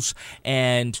Charles,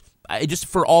 and I just,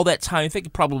 for all that time, I think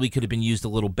it probably could have been used a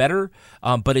little better,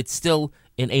 but it's still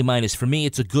an A- for me.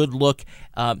 It's a good look,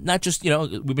 not just,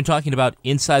 we've been talking about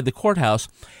inside the courthouse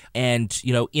and,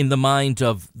 in the mind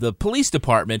of the police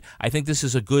department. I think this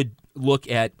is a good look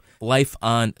at life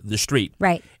on the street.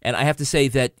 Right. And I have to say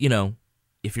that,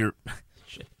 if you're...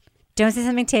 Don't say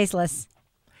something tasteless.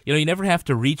 You never have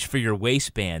to reach for your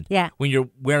waistband when you're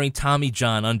wearing Tommy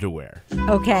John underwear.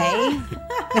 Okay.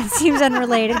 That seems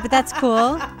unrelated, but that's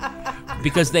cool.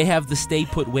 Because they have the stay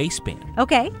put waistband.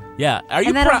 Okay. Yeah.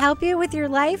 And that'll help you with your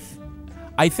life?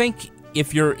 I think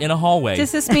if you're in a hallway...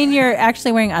 Does this mean you're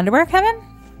actually wearing underwear, Kevin?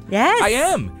 Yes. I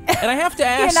am. And I have to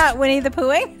ask... You're not Winnie the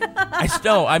Poohing?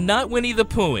 No, I'm not Winnie the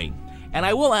Poohing. And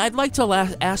I'd like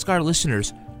to ask our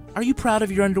listeners, are you proud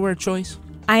of your underwear choice?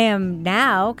 I am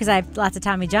now, because I have lots of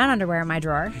Tommy John underwear in my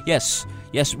drawer. Yes.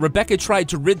 Rebecca tried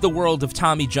to rid the world of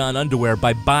Tommy John underwear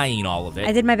by buying all of it.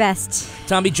 I did my best.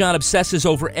 Tommy John obsesses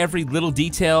over every little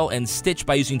detail and stitch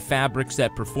by using fabrics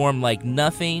that perform like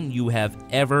nothing you have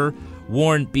ever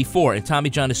worn before. And Tommy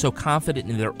John is so confident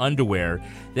in their underwear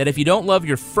that if you don't love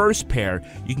your first pair,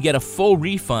 you can get a full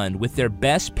refund with their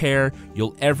best pair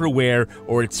you'll ever wear,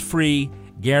 or it's free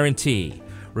guarantee.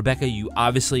 Rebecca, you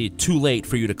obviously, too late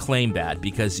for you to claim that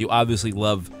because you obviously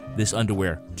love this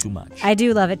underwear too much. I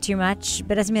do love it too much,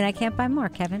 but doesn't mean I can't buy more,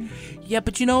 Kevin. Yeah,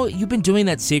 but you've been doing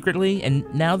that secretly, and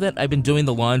now that I've been doing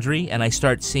the laundry and I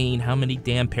start seeing how many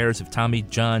damn pairs of Tommy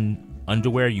John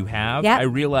underwear you have, I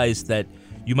realize that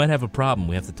you might have a problem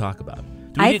we have to talk about.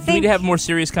 Do we need to have a more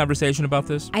serious conversation about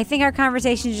this? I think our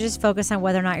conversation should just focus on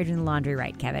whether or not you're doing the laundry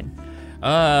right, Kevin.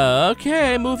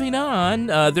 Okay, moving on.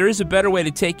 There is a better way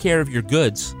to take care of your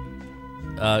goods.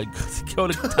 Go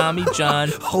to Tommy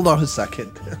John. Hold on a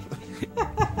second.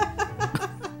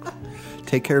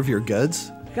 Take care of your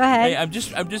goods? Go ahead. Hey, I'm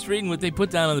just reading what they put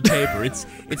down on the paper. It's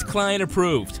client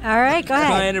approved. All right, go ahead.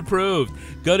 Client approved.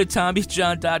 Go to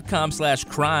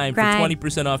TommyJohn.com/crime for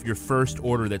 20% off your first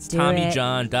order. That's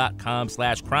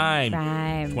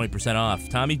TommyJohn.com/crime. 20% off.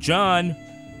 Tommy John,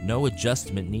 no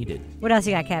adjustment needed. What else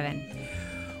you got, Kevin?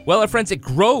 Well, our friends at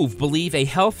Grove believe a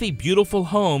healthy, beautiful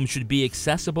home should be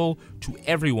accessible to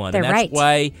everyone. They're and that's right.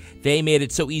 why they made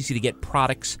it so easy to get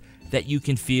products that you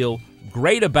can feel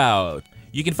great about.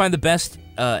 You can find the best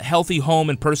healthy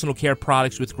home and personal care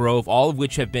products with Grove, all of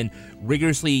which have been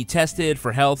rigorously tested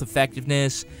for health,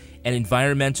 effectiveness, and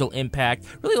environmental impact.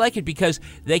 Really like it because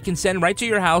they can send right to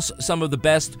your house some of the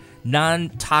best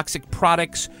non-toxic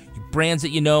products, brands that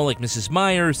you know, like Mrs.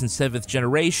 Myers and Seventh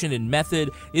Generation and Method.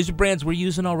 These are brands we're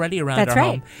using already around our home. That's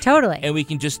right. Totally. And we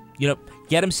can just,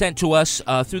 get them sent to us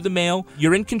through the mail.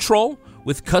 You're in control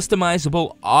with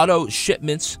customizable auto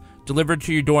shipments delivered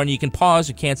to your door, and you can pause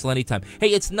or cancel anytime. Hey,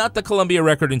 it's not the Columbia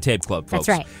Record and Tape Club, folks.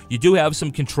 That's right. You do have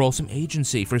some control, some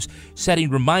agency for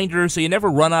setting reminders, so you never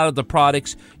run out of the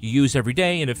products you use every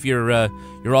day. And if you're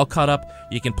all caught up,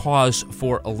 you can pause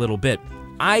for a little bit.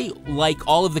 I like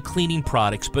all of the cleaning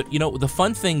products, but, the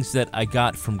fun things that I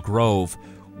got from Grove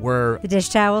were... The dish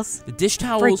towels. The dish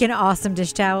towels. Freaking awesome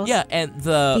dish towels. Yeah, and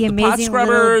the amazing pot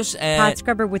scrubbers. And pot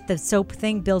scrubber with the soap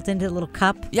thing built into the little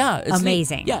cup. Yeah. It's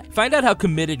amazing. Neat. Yeah. Find out how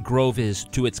committed Grove is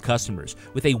to its customers.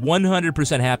 With a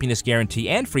 100% happiness guarantee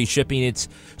and free shipping, it's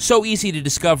so easy to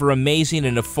discover amazing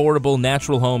and affordable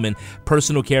natural home and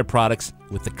personal care products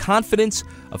with the confidence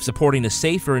of supporting a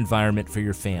safer environment for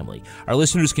your family. Our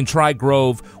listeners can try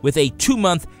Grove with a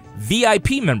 2-month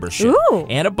VIP membership. Ooh.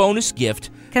 And a bonus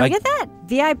gift. Can we get that?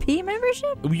 VIP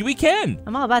membership? We can.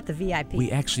 I'm all about the VIP.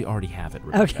 We actually already have it,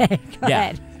 Rebecca. Okay, go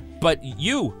ahead. But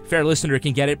you, fair listener,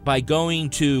 can get it by going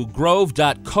to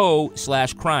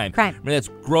grove.co/crime. Remember, that's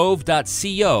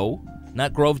grove.co,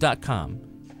 not grove.com.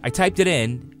 I typed it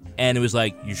in, and it was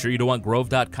like, you sure you don't want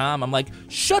grove.com? I'm like,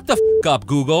 shut the up,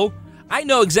 Google. I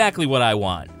know exactly what I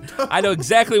want.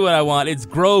 It's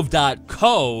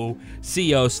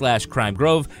grove.co/crime.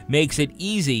 Grove makes it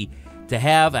easy to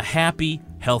have a happy,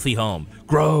 healthy home.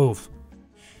 Grove.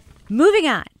 Moving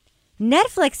on.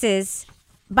 Netflix's,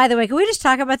 by the way, can we just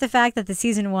talk about the fact that the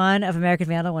season 1 of American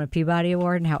Vandal won a Peabody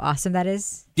Award and how awesome that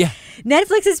is? Yeah.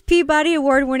 Netflix's Peabody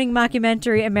Award-winning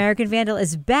mockumentary American Vandal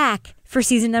is back for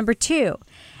season number 2.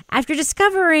 After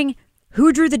discovering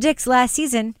who drew the dicks last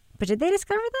season, but did they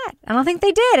discover that? I don't think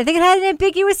they did. I think it had an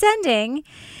ambiguous ending.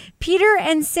 Peter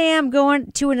and Sam go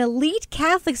on to an elite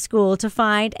Catholic school to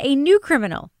find a new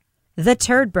criminal, the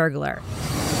turd burglar.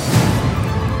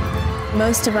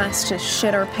 Most of us just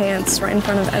shit our pants right in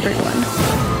front of everyone.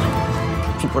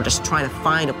 People are just trying to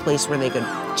find a place where they could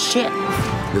shit.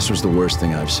 This was the worst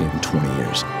thing I've seen in 20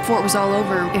 years. Before it was all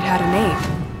over, it had a name.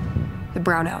 The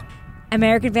Brownout.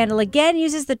 American Vandal again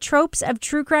uses the tropes of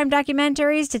true crime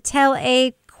documentaries to tell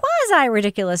a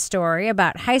quasi-ridiculous story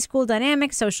about high school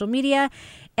dynamics, social media,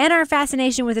 and our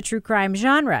fascination with the true crime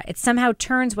genre. It somehow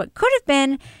turns what could have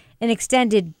been an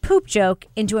extended poop joke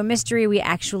into a mystery we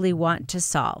actually want to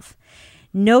solve.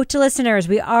 Note to listeners,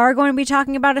 we are going to be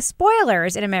talking about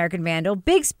spoilers in American Vandal,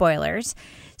 big spoilers.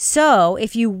 So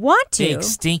if you want to... Big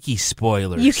stinky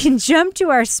spoilers. You can jump to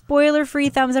our spoiler-free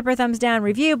thumbs up or thumbs down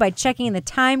review by checking the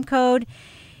time code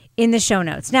in the show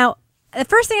notes. Now, the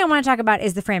first thing I want to talk about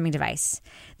is the framing device.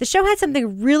 The show had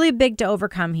something really big to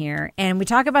overcome here, and we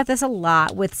talk about this a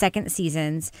lot with second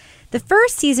seasons. The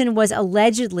first season was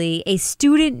allegedly a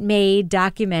student-made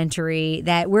documentary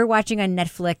that we're watching on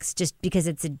Netflix just because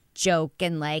it's a joke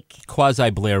and like...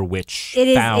 Quasi-Blair Witch. It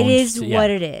is what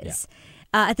it is. Yeah.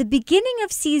 At the beginning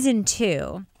of season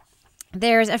 2,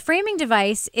 there's a framing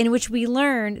device in which we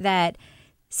learn that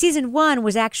season 1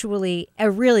 was actually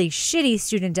a really shitty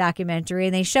student documentary,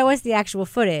 and they show us the actual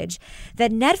footage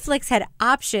that Netflix had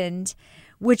optioned,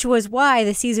 which was why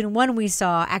the season 1 we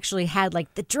saw actually had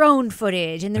like the drone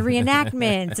footage and the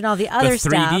reenactments and all the other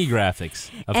stuff. The 3D graphics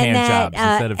of hand jobs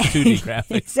instead of 2D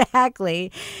graphics. Exactly.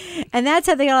 And that's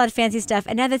how they got all that fancy stuff.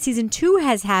 And now that season 2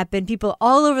 has happened, people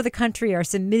all over the country are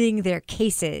submitting their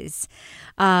cases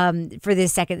for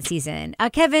this second season.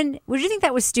 Kevin, would you think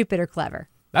that was stupid or clever?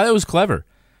 I thought it was clever.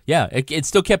 Yeah, it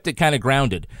still kept it kind of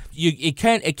grounded. It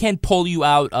can pull you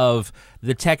out of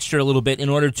the texture a little bit in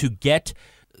order to get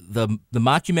the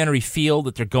mockumentary feel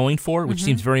that they're going for, which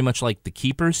seems very much like The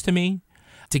Keepers to me.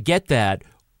 To get that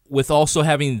with also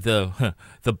having the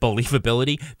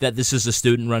believability that this is a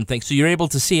student-run thing. So you're able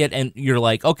to see it and you're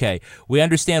like, okay, we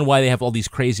understand why they have all these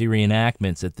crazy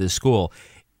reenactments at this school.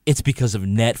 It's because of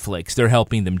Netflix. They're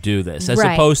helping them do this, as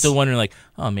opposed to wondering like,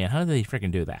 oh man, how did they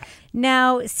freaking do that?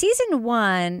 Now, season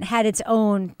 1 had its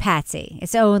own Patsy,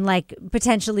 its own like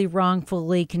potentially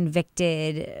wrongfully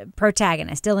convicted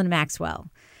protagonist, Dylan Maxwell,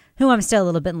 who I'm still a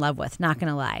little bit in love with, not going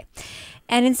to lie.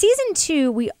 And in season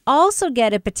 2, we also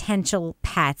get a potential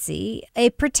Patsy,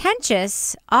 a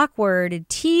pretentious, awkward,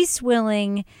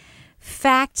 tea-swilling,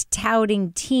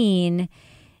 fact-touting teen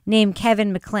named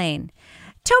Kevin McClane.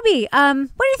 Toby, what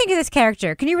do you think of this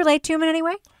character? Can you relate to him in any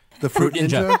way? The Fruit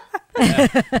Ninja?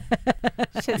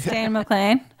 Shit-Stain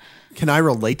McClane. Can I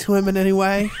relate to him in any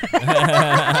way?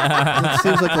 That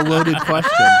seems like a loaded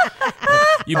question.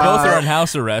 You both are on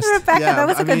house arrest. Rebecca, that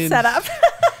was a good setup.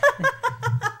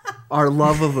 Our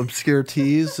love of obscure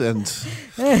teas and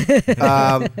he's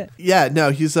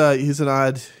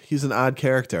an odd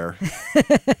character.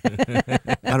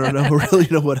 I don't really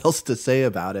know what else to say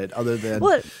about it other than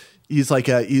he's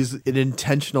an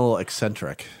intentional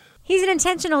eccentric. He's an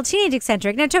intentional teenage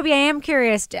eccentric. Now, Toby, I am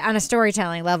curious on a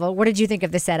storytelling level. What did you think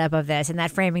of the setup of this and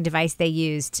that framing device they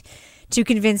used to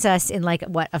convince us in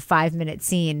a 5-minute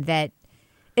scene that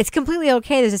it's completely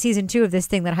okay there's a season 2 of this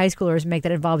thing that high schoolers make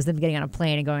that involves them getting on a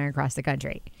plane and going across the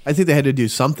country? I think they had to do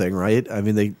something, right? I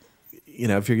mean,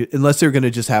 unless they're going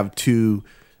to just have 2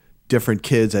 different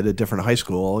kids at a different high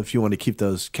school, if you want to keep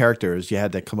those characters, you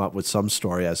had to come up with some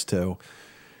story as to,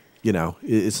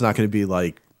 it's not going to be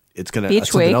like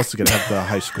something else is going to have the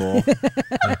high school.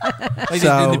 Like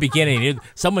in the beginning,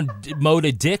 someone mowed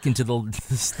a dick into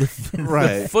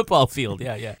the football field.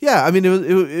 Yeah. Yeah, I mean,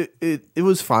 it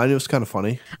was fine. It was kind of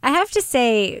funny. I have to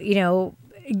say,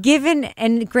 given,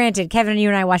 and granted, Kevin and you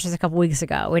and I watched this a couple weeks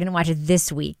ago. We didn't watch it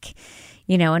this week.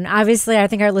 And obviously, I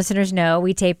think our listeners know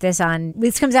we tape this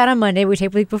comes out on Monday. We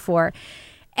tape the week before.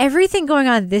 everything going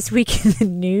on this week in the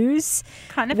news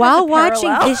kind of while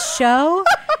watching this show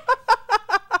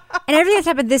and everything that's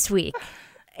happened this week,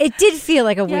 it did feel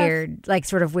like a weird, like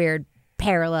sort of weird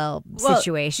parallel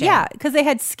situation. Yeah, because they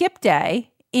had skip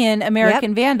day in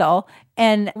American Vandal,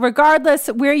 and regardless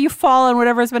where you fall on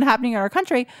whatever's been happening in our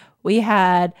country, we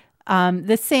had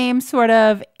the same sort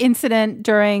of incident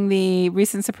during the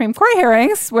recent Supreme Court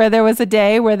hearings where there was a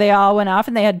day where they all went off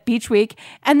and they had Beach Week,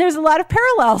 and there's a lot of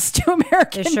parallels to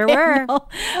American Vandal.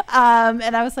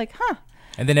 And I was like, huh.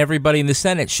 And then everybody in the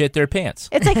Senate shit their pants.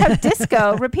 It's like how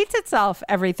disco repeats itself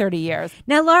every 30 years.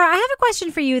 Now, Laura, I have a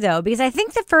question for you, though, because I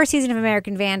think the first season of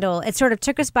American Vandal, it sort of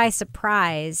took us by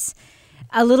surprise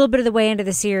a little bit of the way into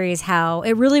the series, how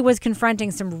it really was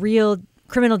confronting some real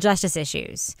criminal justice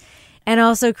issues and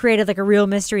also created like a real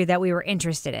mystery that we were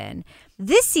interested in.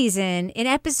 This season, in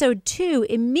episode 2,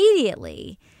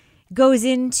 immediately goes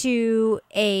into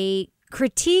a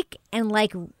critique and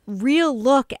like real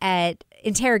look at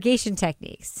interrogation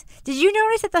techniques. Did you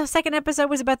notice that the second episode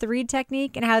was about the Reed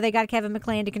technique and how they got Kevin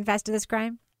McClain to confess to this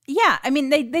crime? Yeah, I mean,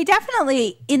 they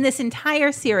definitely, in this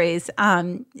entire series,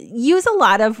 use a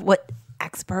lot of what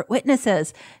expert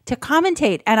witnesses to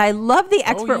commentate. And I love the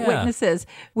expert witnesses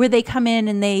where they come in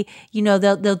and they, you know,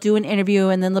 they'll do an interview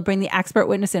and then they'll bring the expert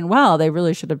witness in. Well, they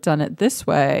really should have done it this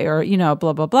way, or, you know,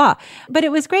 blah, blah, blah. But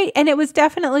it was great. And it was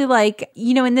definitely like,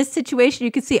 you know, in this situation,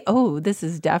 you could see, oh, this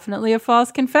is definitely a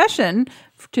false confession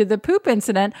to the poop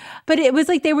incident. But it was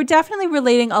like they were definitely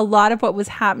relating a lot of what was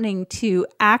happening to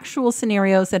actual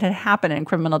scenarios that had happened in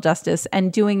criminal justice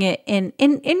and doing it in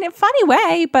a funny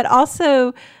way, but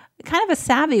also kind of a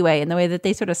savvy way in the way that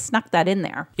they sort of snuck that in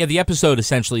there. Yeah, the episode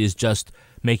essentially is just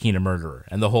making a murderer,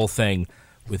 and the whole thing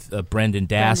with Brendan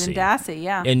Dassey.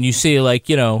 Yeah. And you see, like,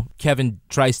 you know, Kevin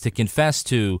tries to confess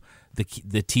to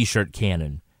the T-shirt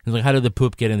cannon. He's like, how did the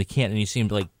poop get in the cannon? And he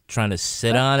seemed like trying to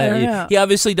sit on it. He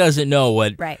obviously doesn't know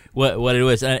what it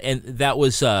was. And that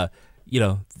was, you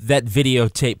know, that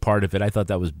videotape part of it, I thought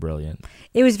that was brilliant.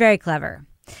 It was very clever.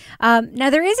 Now,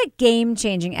 there is a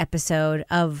game-changing episode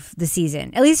of the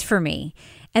season, at least for me,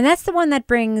 and that's the one that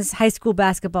brings high school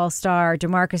basketball star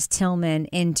DeMarcus Tillman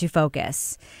into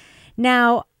focus.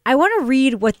 Now, I want to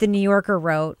read what the New Yorker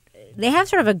wrote. They have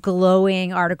sort of a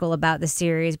glowing article about the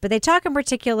series, but they talk in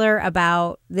particular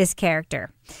about this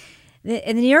character.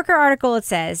 In the New Yorker article, it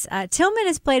says, Tillman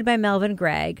is played by Melvin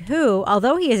Gregg, who,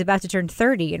 although he is about to turn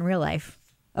 30 in real life,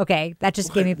 okay, that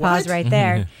just gave me pause right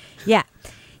there. Yeah.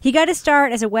 He got his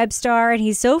start as a web star, and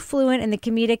he's so fluent in the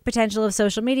comedic potential of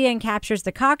social media and captures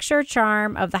the cocksure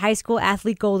charm of the high school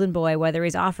athlete golden boy, whether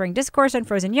he's offering discourse on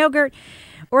frozen yogurt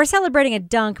or celebrating a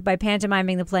dunk by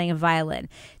pantomiming the playing of violin.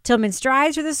 Tillman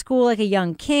strives for the school like a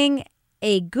young king,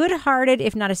 a good-hearted,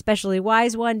 if not especially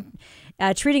wise one,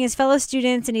 treating his fellow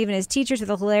students and even his teachers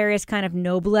with a hilarious kind of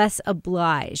noblesse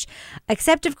oblige.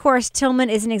 Except, of course,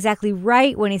 Tillman isn't exactly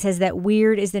right when he says that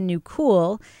weird is the new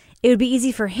cool. It would be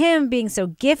easy for him, being so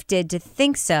gifted, to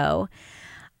think so.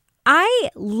 I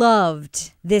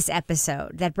loved this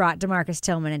episode that brought DeMarcus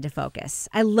Tillman into focus.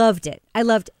 I loved it. I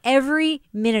loved every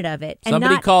minute of it. And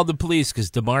somebody called the police because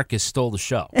DeMarcus stole the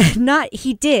show.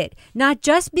 He did. Not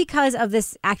just because of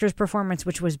this actor's performance,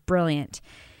 which was brilliant,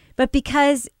 but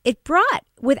because it brought,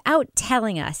 without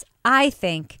telling us, I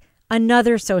think,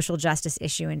 another social justice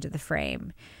issue into the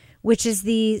frame, which is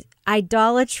the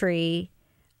idolatry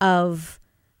of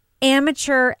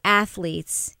amateur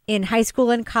athletes in high school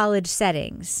and college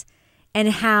settings, and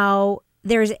how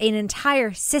there's an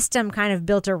entire system kind of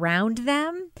built around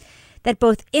them that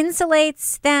both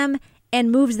insulates them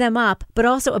and moves them up, but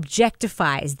also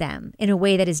objectifies them in a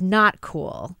way that is not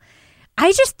cool.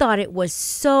 I just thought it was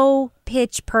so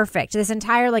pitch perfect, this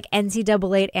entire like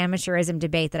NCAA amateurism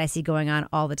debate that I see going on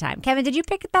all the time. Kevin, did you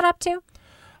pick that up too?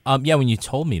 Yeah, when you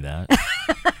told me that.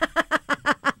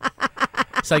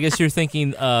 So I guess you're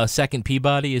thinking second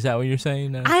Peabody. Is that what you're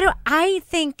saying? I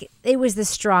think it was the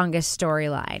strongest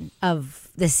storyline of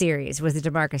the series, was the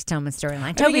DeMarcus Tillman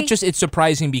storyline. I think it's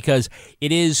surprising because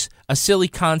it is a silly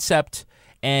concept,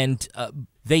 and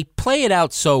they play it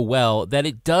out so well that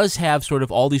it does have sort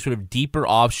of all these sort of deeper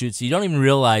offshoots. You don't even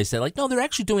realize that, like, no, they're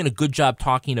actually doing a good job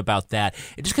talking about that.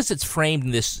 Just because it's framed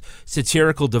in this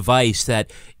satirical device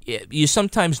that you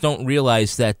sometimes don't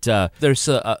realize that there's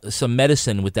some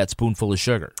medicine with that spoonful of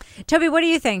sugar. Toby, what do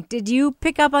you think? Did you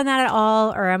pick up on that at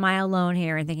all, or am I alone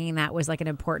here in thinking that was like an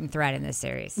important thread in this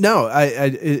series? No,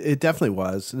 it definitely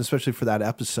was, and especially for that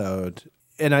episode.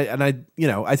 And I you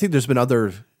know, I think there's been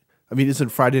other. I mean, isn't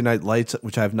Friday Night Lights,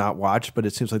 which I have not watched, but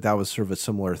it seems like that was sort of a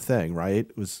similar thing, right?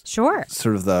 It was sure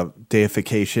sort of the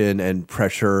deification and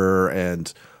pressure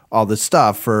and all this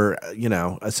stuff for, you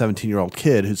know, a 17-year-old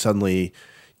kid who suddenly,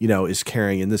 is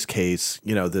carrying, in this case,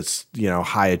 this,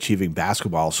 high achieving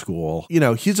basketball school.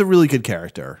 He's a really good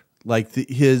character. Like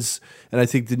and I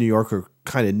think the New Yorker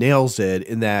kind of nails it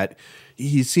in that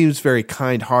he seems very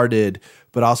kind-hearted,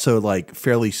 but also like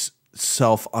fairly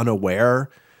self-unaware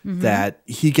that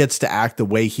he gets to act the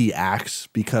way he acts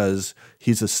because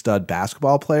he's a stud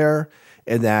basketball player.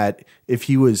 And that if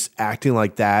he was acting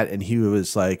like that and he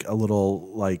was like a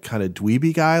little like kind of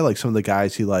dweeby guy, like some of the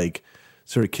guys he like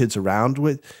sort of kids around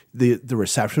with, the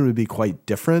reception would be quite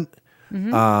different.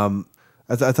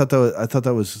 I thought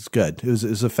that was good. It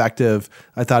was effective.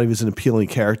 I thought he was an appealing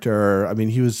character. I mean,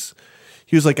 he was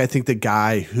like, I think the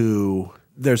guy who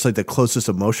there's like the closest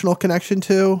emotional connection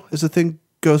to as the thing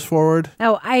goes forward.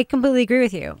 Oh, I completely agree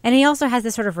with you. And he also has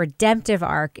this sort of redemptive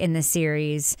arc in the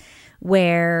series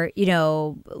where,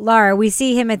 Lara, we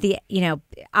see him at the,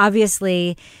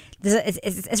 obviously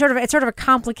it's sort of a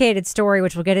complicated story,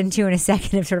 which we'll get into in a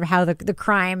second, of sort of how the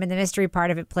crime and the mystery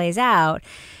part of it plays out.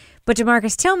 But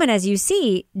DeMarcus Tillman, as you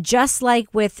see, just like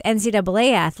with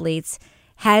NCAA athletes,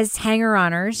 has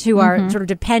hanger-oners who are sort of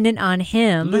dependent on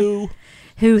him,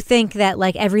 who think that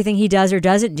like everything he does or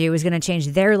doesn't do is going to change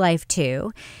their life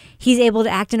too. He's able to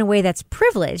act in a way that's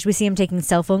privileged. We see him taking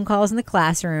cell phone calls in the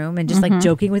classroom and just like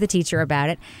joking with the teacher about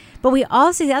it. But we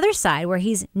all see the other side where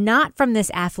he's not from this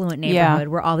affluent neighborhood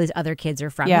where all these other kids are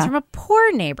from. He's from a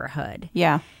poor neighborhood.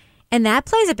 Yeah. And that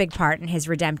plays a big part in his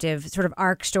redemptive sort of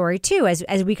arc story too,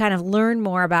 as we kind of learn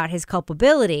more about his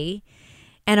culpability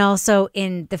and also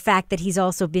in the fact that he's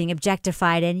also being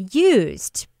objectified and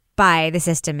used by the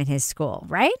system in his school,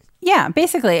 right? Yeah,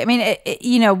 basically. I mean,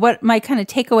 what my kind of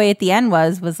takeaway at the end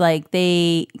was like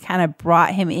they kind of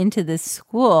brought him into this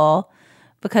school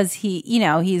because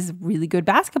he's a really good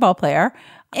basketball player,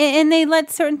 and they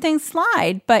let certain things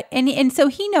slide. But and so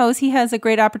he knows he has a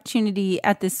great opportunity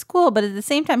at this school, but at the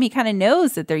same time, he kind of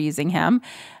knows that they're using him,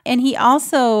 and he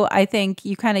also, I think,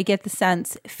 you kind of get the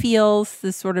sense, feels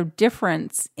this sort of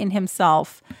difference in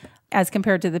himself as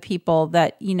compared to the people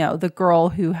that, the girl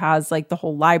who has like the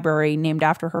whole library named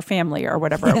after her family or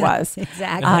whatever it was.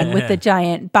 Exactly. With the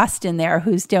giant bust in there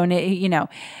who's donated,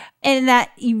 and that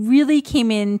he really came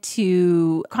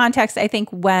into context, I think,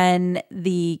 when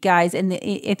the guys, I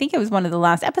think it was one of the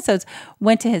last episodes,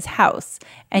 went to his house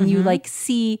and you like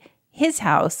see his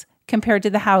house compared to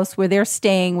the house where they're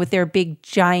staying with their big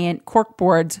giant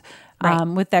corkboards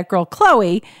with that girl,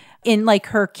 Chloe, in like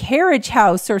her carriage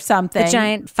house or something. The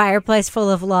giant fireplace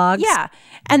full of logs. Yeah.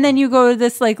 And then you go to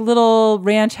this like little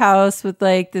ranch house with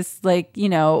like this like,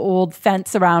 old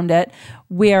fence around it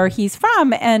where he's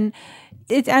from. And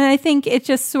I think it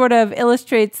just sort of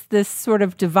illustrates this sort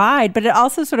of divide, but it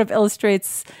also sort of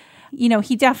illustrates,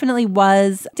 he definitely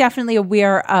was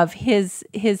aware of his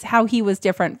how he was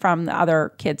different from the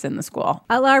other kids in the school.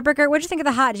 Lara Bricker, what'd you think of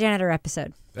the hot janitor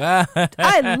episode?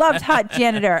 I loved Hot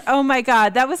Janitor. Oh my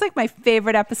God. That was like my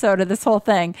favorite episode of this whole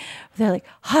thing. They're like,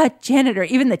 Hot Janitor.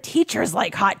 Even the teachers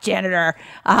like Hot Janitor,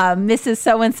 Mrs.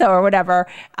 So-and-so or whatever.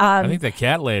 I think the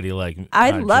cat lady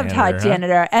I loved Hot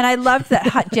Janitor. And I loved that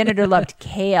Hot Janitor loved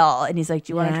kale. And he's like,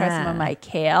 do you want to try some of my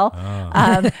kale?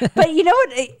 But you know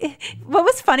what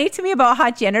was funny to me about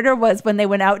Hot Janitor was when they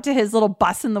went out to his little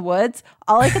bus in the woods,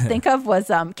 all I could think of was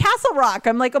Castle Rock.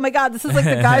 I'm like, oh my God, this is like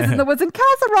the guys in the woods in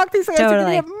Castle Rock. These guys are going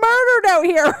to get murdered out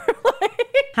here.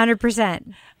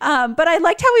 100%. But I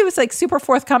liked how he was like super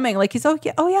forthcoming. Like he's, oh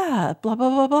yeah, blah, blah,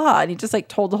 blah, blah. And he just like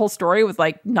told the whole story with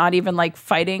like not even like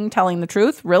fighting, telling the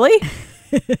truth. Really?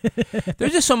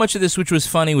 There's just so much of this which was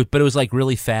funny, but it was like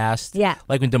really fast. Yeah.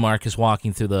 Like when DeMarcus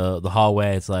walking through the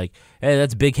hallway, it's like, hey,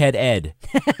 that's Big Head Ed.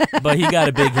 But he got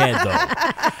a big head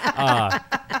though.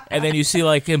 And then you see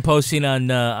like him posting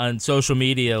on social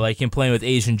media, like him playing with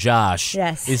Asian Josh.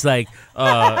 Yes. He's like,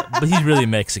 but he's really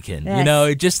Mexican. Yes.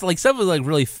 It just like stuff was like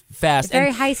really fast. It's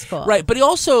very high school. Right. But he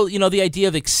also, the idea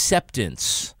of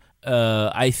acceptance,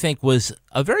 I think was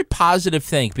a very positive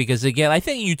thing because, again, I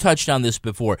think you touched on this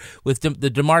before with the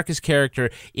DeMarcus character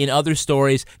in other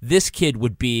stories. This kid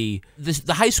would be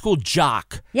the high school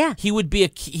jock. Yeah. He would be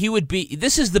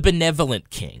this is the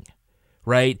benevolent king,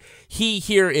 right? He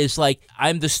here is like,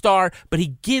 I'm the star, but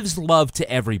he gives love to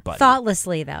everybody.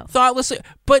 Thoughtlessly, though.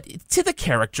 But to the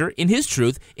character, in his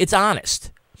truth, it's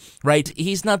honest, right?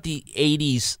 He's not the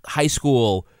 80s high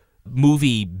school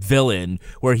movie villain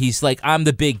where he's like, I'm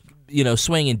the big,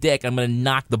 swinging dick. I'm going to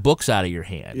knock the books out of your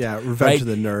hand. Yeah, Revenge of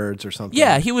the Nerds or something.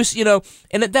 Yeah, he was,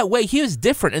 and that way he was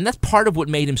different, and that's part of what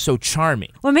made him so charming.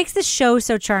 What makes the show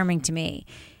so charming to me,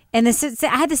 and I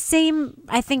had the same,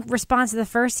 I think, response to the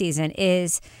first season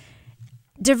is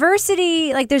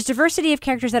diversity. Like, there's diversity of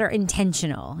characters that are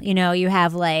intentional. You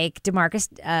have like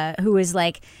DeMarcus, who is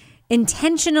like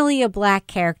intentionally a black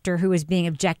character who is being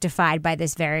objectified by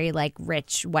this very like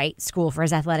rich white school for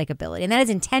his athletic ability. And that is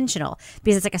intentional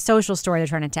because it's like a social story they're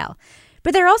trying to tell.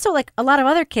 But there are also like a lot of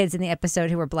other kids in the episode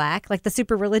who were black, like the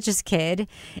super religious kid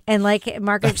and like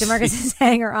DeMarcus is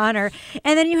saying her honor.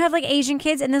 And then you have like Asian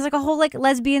kids and there's like a whole like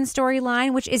lesbian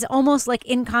storyline, which is almost like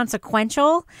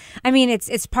inconsequential. I mean,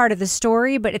 it's part of the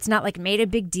story, but it's not like made a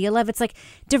big deal of. It's like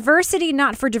diversity,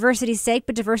 not for diversity's sake,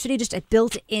 but diversity just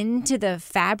built into the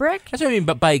fabric. That's what I mean,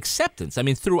 but by acceptance. I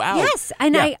mean, throughout. Yes.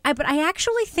 And but I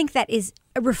actually think that is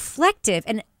reflective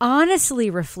and honestly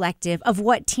reflective of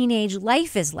what teenage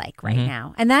life is like right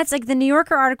now. And that's like the New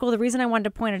Yorker article. The reason I wanted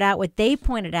to point it out, what they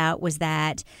pointed out was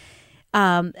that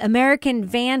American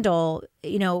Vandal,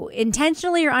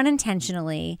 intentionally or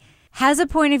unintentionally, has a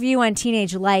point of view on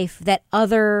teenage life that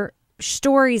other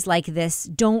stories like this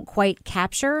don't quite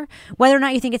capture. Whether or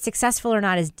not you think it's successful or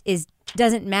not is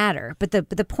doesn't matter, but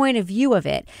the point of view of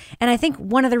it. And I think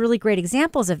one of the really great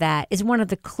examples of that is one of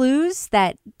the clues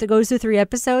that goes through 3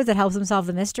 episodes that helps them solve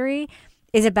the mystery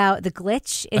is about the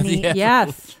glitch in the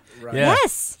Yes. Right.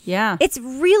 Yes. Yeah. It's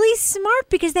really smart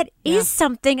because that is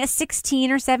something a 16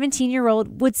 or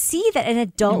 17-year-old would see that an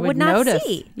adult would not notice.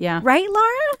 see. Yeah. Right,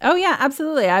 Laura? Oh, yeah,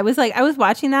 absolutely. I was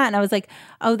watching that and I was like,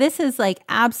 oh, this is like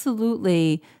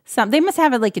absolutely they must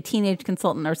have like a teenage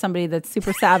consultant or somebody that's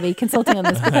super savvy consulting on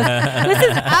this because this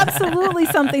is absolutely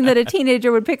something that a teenager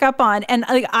would pick up on. And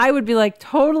like I would be like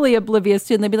totally oblivious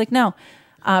to it. And they'd be like, no,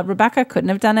 Rebecca couldn't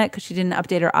have done it because she didn't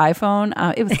update her iPhone.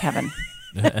 It was Kevin.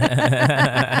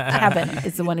 Kevin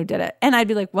is the one who did it. And I'd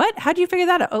be like, what? How do you figure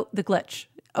that out? Oh, the glitch.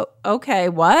 Oh, okay,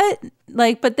 what?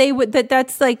 Like, but they would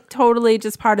that's like totally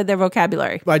just part of their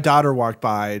vocabulary. My daughter walked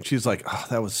by and she's like, oh,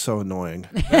 that was so annoying.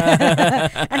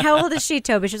 And how old is she,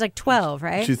 Toby? She's like 12,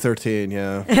 right? She's 13,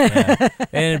 yeah.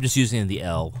 And I'm just using the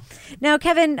L. Now,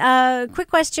 Kevin, quick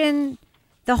question.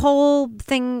 The whole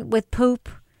thing with poop,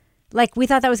 like we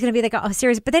thought that was going to be like a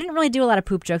series, but they didn't really do a lot of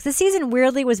poop jokes. This season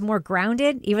weirdly was more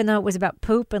grounded, even though it was about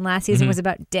poop, and last season was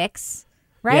about dicks,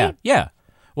 right? Yeah.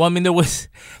 Well, I mean, there was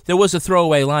a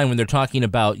throwaway line when they're talking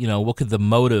about, what could the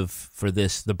motive for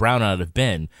this, the brownout have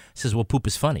been? It says, well, poop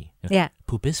is funny. Yeah.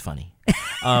 Poop is funny.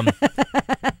 But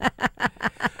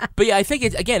yeah, I think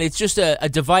it's just a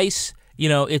device.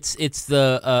 It's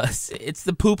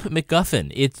the poop MacGuffin.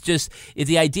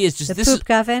 The idea is just the poop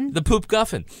guffin. The poop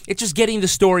guffin. It's just getting the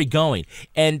story going,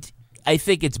 and I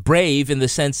think it's brave in the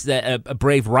sense that a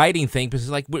brave writing thing, because it's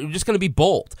like we're just going to be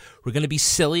bold. We're going to be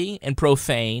silly and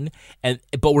profane,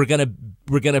 but we're going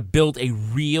to build a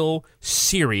real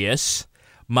serious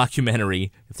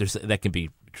mockumentary, if that can be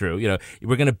true.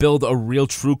 We're going to build a real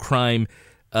true crime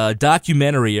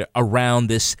documentary around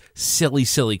this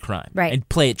silly crime, right, and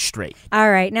play it straight. All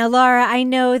right. Now, Laura, I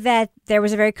know that there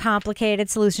was a very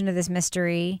complicated solution to this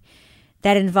mystery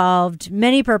that involved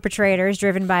many perpetrators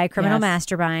driven by a criminal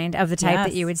mastermind of the type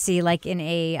that you would see like in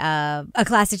a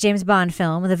classic James Bond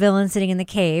film, with a villain sitting in the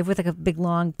cave with like a big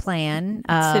long plan.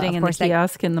 Sitting in the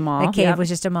kiosk in the mall. The cave was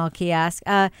just a mall kiosk.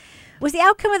 Was the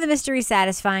outcome of the mystery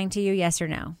satisfying to you, yes or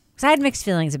no? Because I had mixed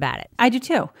feelings about it. I do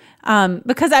too.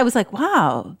 Because I was like,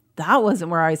 wow, that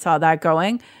wasn't where I saw that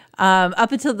going.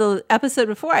 Up until the episode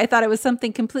before, I thought it was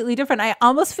something completely different. I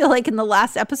almost feel like in the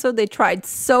last episode, they tried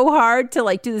so hard to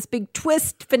like do this big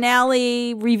twist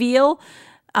finale reveal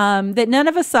that none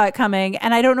of us saw it coming.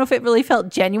 And I don't know if it really felt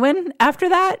genuine after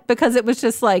that, because it was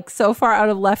just like so far out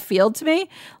of left field to me.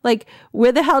 Like,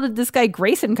 where the hell did this guy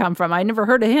Grayson come from? I never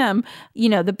heard of him.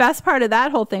 The best part of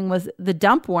that whole thing was the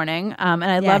dump warning. And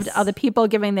I loved other people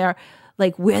giving their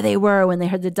like where they were when they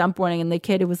heard the dump warning. And the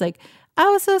kid who was like, I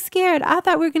was so scared. I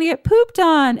thought we were going to get pooped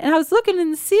on. And I was looking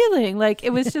in the ceiling. Like,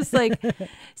 it was just like,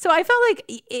 so I felt like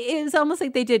it was almost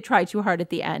like they did try too hard at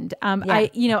the end. I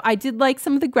did like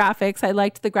some of the graphics. I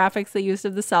liked the graphics they used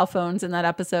of the cell phones in that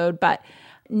episode, but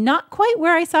not quite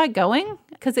where I saw it going,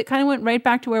 because it kind of went right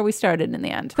back to where we started in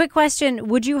the end. Quick question.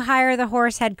 Would you hire the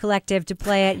Horsehead Collective to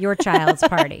play at your child's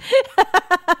party?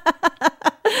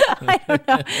 I don't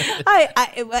know.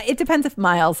 It depends if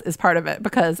Miles is part of it,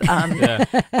 because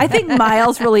I think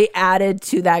Miles really added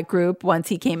to that group once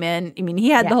he came in. I mean, he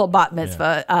had the whole bat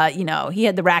mitzvah. He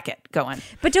had the racket going.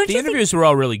 But don't the interviews were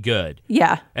all really good.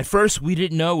 Yeah. At first, we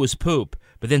didn't know it was poop,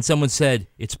 but then someone said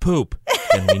it's poop,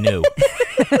 and we knew.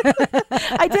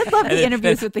 I did love the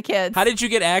interviews with the kids. How did you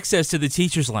get access to the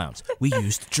teacher's lounge? We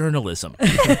used journalism.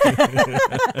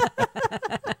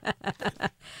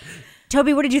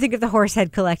 Toby, what did you think of the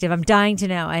Horsehead Collective? I'm dying to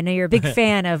know. I know you're a big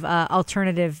fan of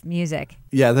alternative music.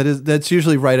 Yeah, that's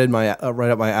usually right up my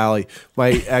alley.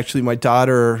 My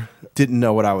daughter didn't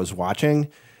know what I was watching,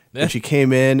 and she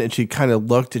came in and she kind of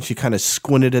looked and she kind of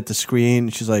squinted at the screen.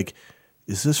 She's like,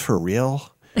 is this for real?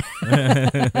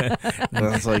 And I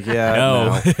was like, yeah,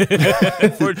 No.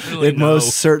 Unfortunately, it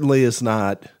most certainly is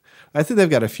not. I think they've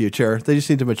got a future. They just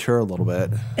need to mature a little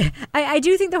bit. I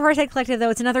do think the Horsehead Collective, though,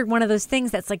 it's another one of those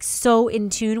things that's like so in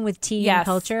tune with teen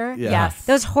culture. Yeah. Yes.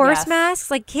 Those horse Yes. masks,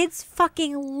 like kids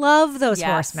fucking love those Yes.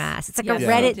 horse masks. It's like Yes, a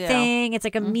they Reddit do. thing. It's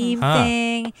like a meme Huh.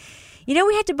 thing. You know,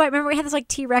 we had to buy, remember we had this like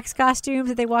T-Rex costumes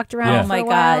that they walked around Yeah. with Oh for my a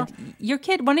while?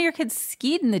 God. One of your kids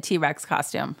skied in the T-Rex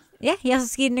costume. Yeah, he also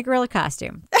skied in a gorilla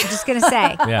costume. I'm just going to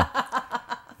say. Yeah.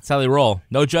 That's how they roll.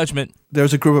 No judgment.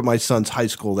 There's a group at my son's high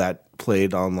school that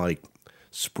played on like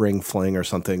Spring Fling or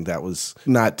something that was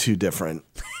not too different.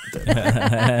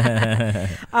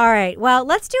 All right. Well,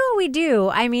 let's do what we do.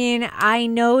 I mean, I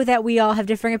know that we all have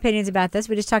differing opinions about this.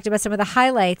 We just talked about some of the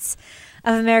highlights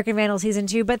of American Vandal Season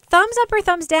 2. But thumbs up or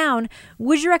thumbs down,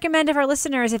 would you recommend of our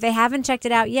listeners, if they haven't checked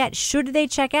it out yet, should they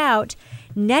check out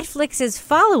Netflix's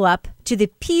follow-up to the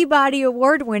Peabody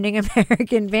Award-winning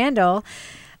American Vandal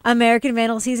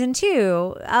Season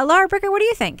 2? Laura Bricker, what do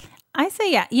you think? I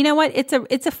say, yeah. You know what? It's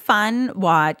a fun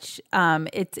watch.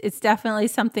 It's definitely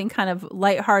something kind of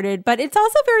lighthearted, but it's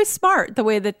also very smart the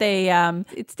way that they.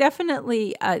 It's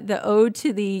definitely the ode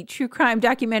to the true crime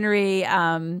documentary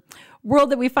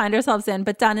world that we find ourselves in,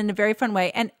 but done in a very fun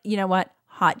way. And you know what?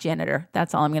 Hot janitor.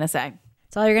 That's all I'm going to say.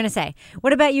 That's all you're going to say.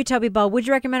 What about you, Toby Ball? Would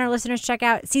you recommend our listeners check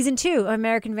out Season 2 of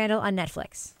American Vandal on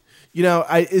Netflix? You know,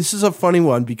 this is a funny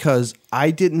one because I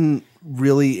didn't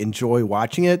really enjoy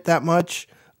watching it that much.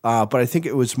 But I think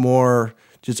it was more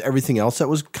just everything else that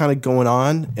was kind of going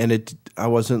on, and I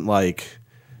wasn't like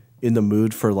in the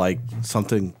mood for like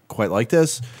something quite like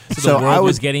this. So the world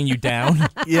was getting you down.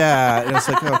 Yeah, and it's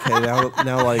like okay,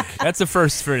 now like that's the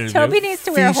first for an interview. Toby needs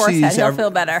to wear a horse head. He'll feel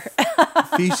better.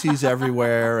 Feces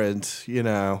everywhere, and you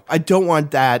know, I don't want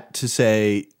that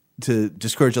to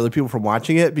discourage other people from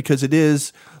watching it because it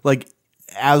is like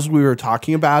as we were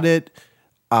talking about it.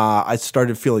 I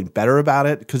started feeling better about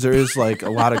it because there is like a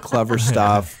lot of clever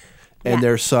stuff, and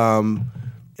there's some,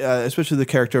 especially the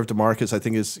character of DeMarcus. I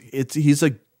think he's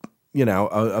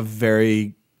a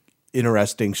very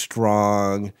interesting,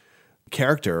 strong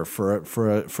character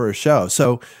for a show.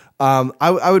 So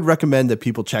I would recommend that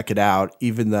people check it out,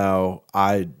 even though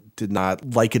I did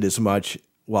not like it as much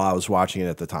while I was watching it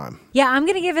at the time. Yeah, I'm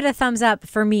going to give it a thumbs up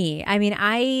for me. I mean,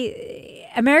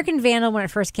 American Vandal, when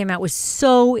it first came out, was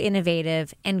so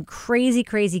innovative and crazy,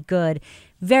 crazy good.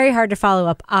 Very hard to follow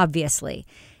up, obviously.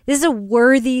 This is a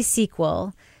worthy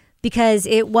sequel because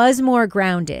it was more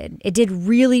grounded. It did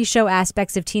really show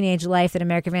aspects of teenage life that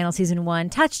American Vandal Season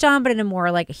 1 touched on, but in a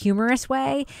more like humorous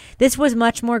way. This was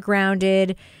much more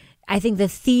grounded. I think the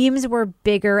themes were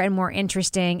bigger and more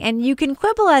interesting. And you can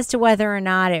quibble as to whether or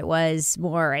not it was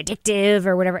more addictive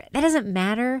or whatever. That doesn't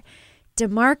matter.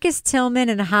 DeMarcus Tillman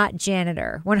and Hot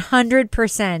Janitor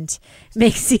 100%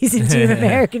 makes Season 2 of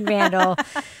American Vandal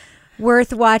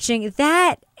worth watching.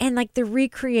 That and like the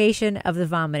recreation of the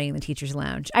vomiting in the teacher's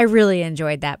lounge. I really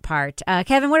enjoyed that part.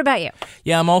 Kevin, what about you?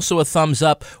 Yeah, I'm also a thumbs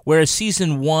up. Whereas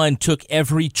Season 1 took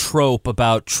every trope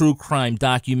about true crime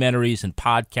documentaries and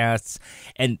podcasts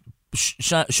and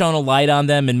shone a light on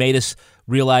them and made us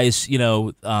realize,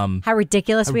 how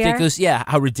ridiculous we are. Yeah,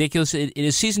 how ridiculous it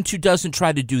is. Season 2 doesn't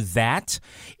try to do that.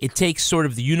 It takes sort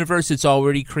of the universe it's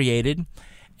already created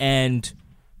and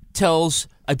tells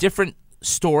a different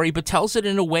story, but tells it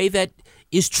in a way that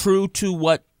is true to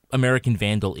what American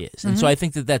Vandal is. And so I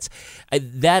think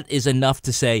that is enough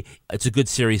to say it's a good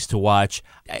series to watch.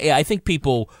 I think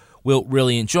people will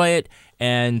really enjoy it.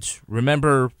 And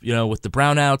remember, with the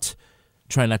brownout,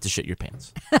 try not to shit your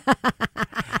pants.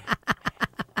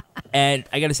 And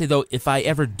I got to say, though, if I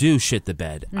ever do shit the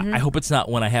bed, I hope it's not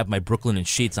when I have my Brooklyn and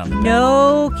sheets on the bed.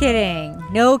 No kidding.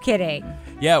 No kidding.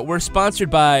 Yeah, we're sponsored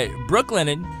by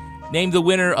Brooklinen, named the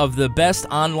winner of the best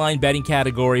online bedding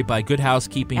category by Good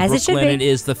Housekeeping. As it should be. Brooklinen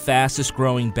is the fastest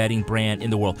growing bedding brand in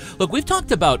the world. Look, we've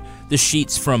talked about the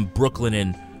sheets from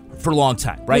Brooklinen for a long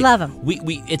time, right? We love them.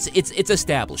 It's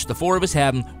established. The four of us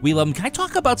have them. We love them. Can I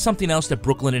talk about something else that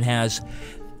Brooklinen has?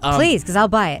 Please, because I'll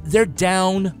buy it. They're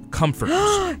down comforters,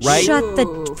 right? Shut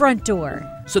the front door.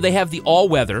 So they have the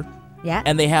all-weather. Yeah.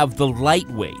 And they have the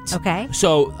lightweight. Okay.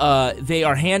 So they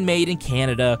are handmade in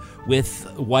Canada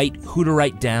with white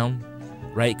Hooterite down,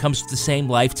 right? It comes with the same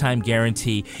lifetime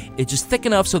guarantee. It's just thick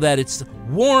enough so that it's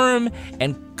warm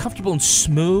and comfortable and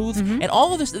smooth. And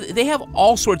all of this, they have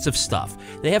all sorts of stuff.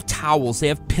 They have towels, they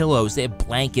have pillows, they have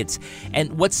blankets.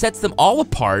 And what sets them all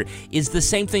apart is the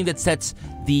same thing that sets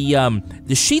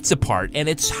the sheets apart, and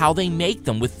it's how they make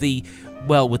them with the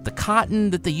cotton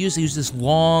that they use. They use this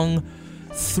long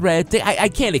thread. I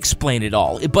can't explain it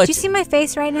all. But do you see my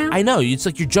face right now? I know. It's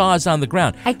like your jaw is on the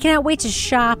ground. I cannot wait to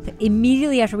shop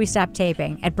immediately after we stop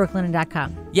taping at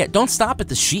brooklinen.com. Yeah, don't stop at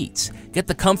the sheets. Get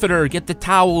the comforter, get the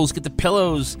towels, get the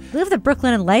pillows. Live the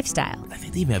Brooklinen lifestyle. I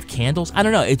think they even have candles. I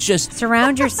don't know. It's just...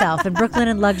 Surround yourself in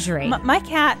Brooklinen luxury. My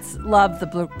cats love the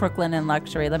Brooklinen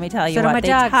luxury. Let me tell you So do what. my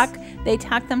dogs. They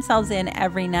tuck themselves in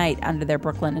every night under their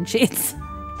Brooklinen sheets.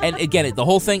 And again, the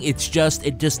whole thing, it just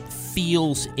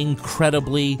feels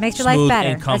incredibly makes your smooth life better.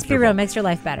 and comfortable. Let's be real, makes your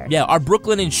life better. Yeah, our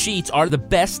Brooklinen sheets are the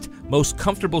best, most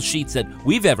comfortable sheets that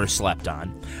we've ever slept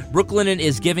on. Brooklinen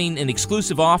is giving an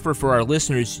exclusive offer for our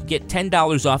listeners. Get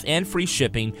 $10 off and free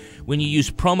shipping when you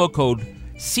use promo code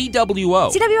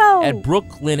CWO. at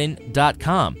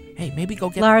brooklinen.com. Hey, maybe go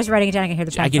get... Laura's writing it down. I can hear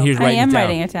the pencil. I can hear I am it down.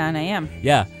 writing it down. I am.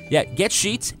 Yeah. Get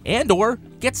sheets and or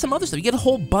get some other stuff. You get a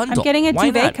whole bundle. I'm getting a Why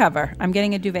duvet not? cover. I'm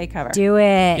getting a duvet cover. Do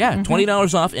it. Yeah,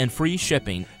 $20 off and free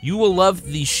shipping. You will love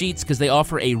these sheets because they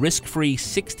offer a risk-free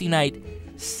 60-night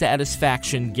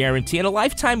satisfaction guarantee and a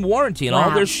lifetime warranty on all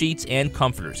their sheets and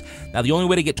comforters. Now, the only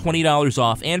way to get $20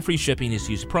 off and free shipping is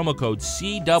to use promo code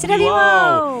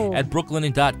CWO at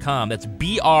brooklinen.com. That's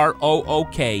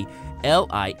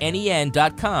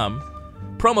BROOKLINEN.com.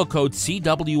 Promo code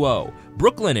CWO.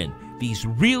 Brooklinen. These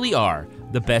really are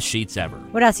the best sheets ever.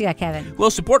 What else you got, Kevin? Well,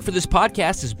 support for this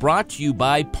podcast is brought to you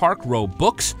by Park Row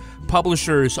Books,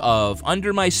 publishers of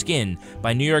Under My Skin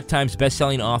by New York Times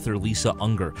bestselling author Lisa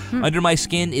Unger. Under My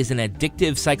Skin is an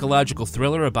addictive psychological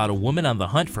thriller about a woman on the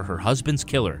hunt for her husband's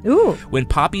killer. Ooh. When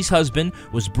Poppy's husband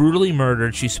was brutally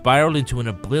murdered, she spiraled into an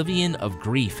oblivion of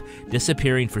grief,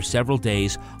 disappearing for several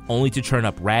days, only to turn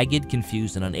up ragged,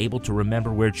 confused, and unable to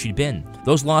remember where she'd been.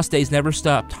 Those lost days never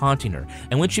stopped haunting her,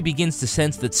 and when she begins to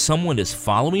sense that someone is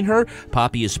following her,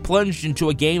 Poppy is plunged into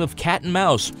a game of cat and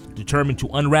mouse, determined to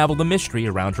unravel the mystery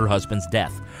around her husband's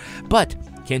death. But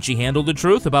can she handle the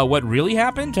truth about what really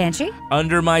happened? Can she?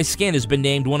 Under My Skin has been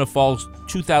named one of Fall's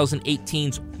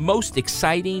 2018's most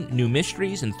exciting new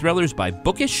mysteries and thrillers by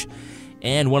Bookish,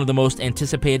 and one of the most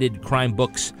anticipated crime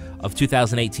books of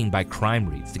 2018 by Crime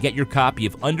Reads. To get your copy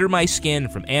of Under My Skin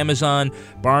from Amazon,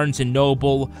 Barnes &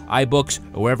 Noble, iBooks,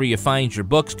 or wherever you find your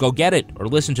books, go get it or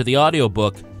listen to the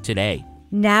audiobook today.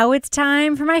 Now it's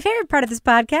time for my favorite part of this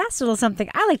podcast, a little something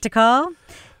I like to call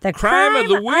the Crime of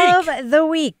the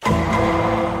Week.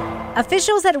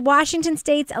 Officials at Washington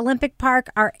State's Olympic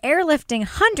Park are airlifting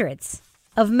hundreds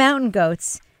of mountain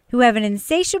goats who have an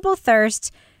insatiable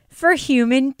thirst for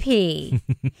human pee.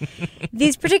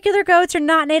 These particular goats are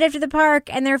not native to the park,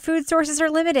 and their food sources are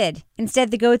limited. Instead,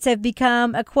 the goats have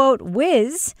become a, quote,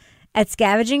 whiz at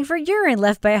scavenging for urine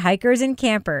left by hikers and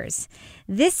campers.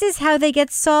 This is how they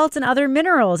get salt and other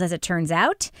minerals, as it turns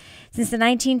out. Since the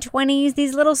 1920s,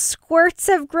 these little squirts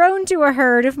have grown to a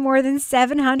herd of more than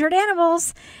 700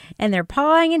 animals, and their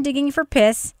pawing and digging for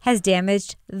piss has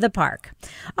damaged the park.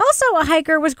 Also, a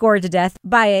hiker was gored to death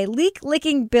by a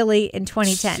leak-licking Billy in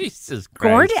 2010. Jesus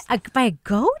Christ. Gored by a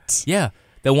goat? Yeah,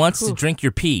 that wants to drink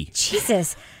your pee.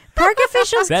 Jesus. Park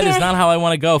officials That is not how I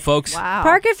want to go, folks. Wow.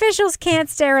 Park officials can't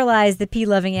sterilize the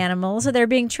pee-loving animals, so they're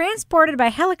being transported by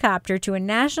helicopter to a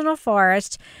national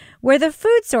forest where the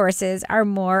food sources are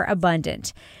more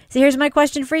abundant. So here's my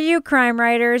question for you, crime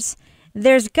writers.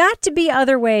 There's got to be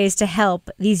other ways to help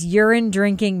these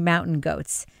urine-drinking mountain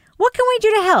goats. What can we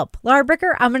do to help? Laura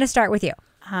Bricker, I'm going to start with you.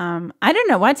 I don't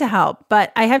know what to help,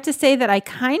 but I have to say that I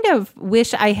kind of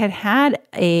wish I had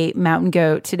a mountain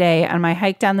goat today on my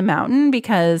hike down the mountain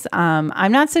because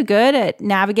I'm not so good at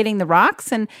navigating the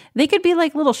rocks, and they could be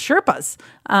like little Sherpas.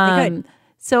 They could.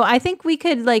 So I think we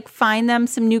could like find them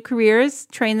some new careers,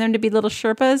 train them to be little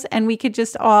Sherpas, and we could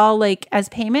just all like as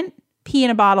payment pee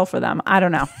in a bottle for them. I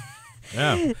don't know.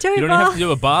 Yeah. You don't even have to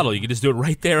do a bottle. You can just do it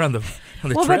right there on the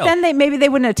well, trail. but then maybe they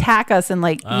wouldn't attack us and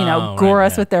gore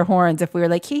us with their horns if we were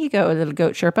like, here you go, little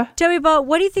goat Sherpa. Toby Ball,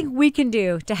 what do you think we can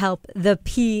do to help the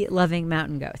pee-loving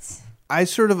mountain goats? I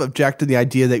sort of object to the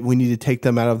idea that we need to take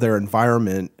them out of their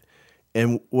environment.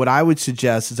 And what I would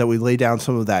suggest is that we lay down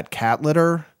some of that cat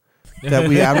litter that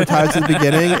we advertised at the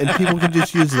beginning, and people can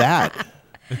just use that.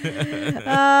 Oh,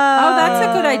 that's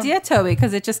a good idea, Toby,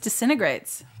 because it just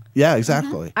disintegrates. Yeah,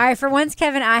 exactly. All right, for once,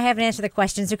 Kevin, I haven't answered the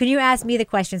question, so can you ask me the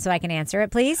question so I can answer it,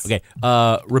 please? Okay.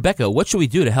 Rebecca, what should we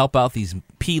do to help out these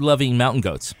pee-loving mountain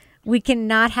goats? We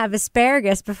cannot have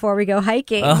asparagus before we go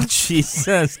hiking. Oh,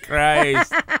 Jesus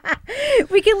Christ.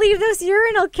 We can leave those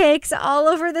urinal cakes all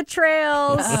over the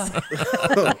trails.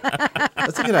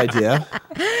 That's a good idea.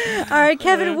 All right,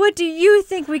 Kevin, what do you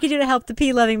think we can do to help the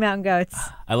pee-loving mountain goats?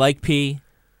 I like pee.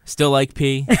 Still like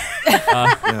pee. There's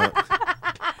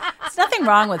nothing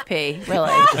wrong with pee,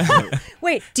 really.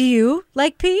 Wait, do you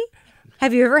like pee?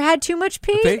 Have you ever had too much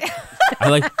pee?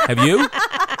 Have you?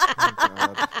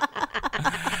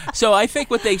 So I think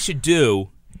what they should do,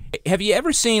 have you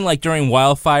ever seen like during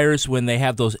wildfires when they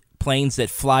have those planes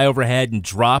that fly overhead and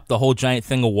drop the whole giant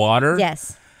thing of water?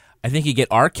 Yes. I think you get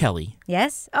R. Kelly.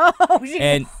 Yes? Oh, geez.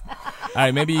 And all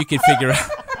right, maybe you could figure out.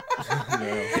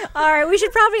 All right, we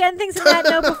should probably end things on that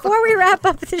note before we wrap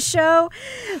up the show.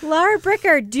 Laura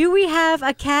Bricker, do we have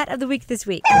a cat of the week this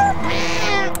week?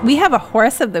 We have a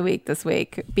horse of the week this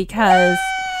week because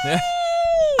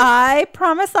I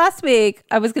promised last week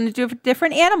I was going to do a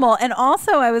different animal, and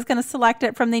also I was going to select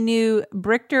it from the new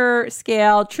Brichter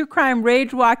Scale True Crime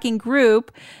Rage Walking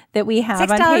group that we have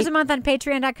 $6 a month on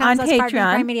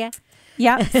Patreon.com/PartnerInCrimeMedia.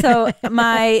 Yeah. So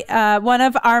my one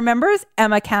of our members,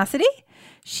 Emma Cassidy,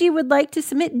 she would like to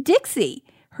submit Dixie,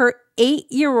 her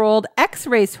 8-year-old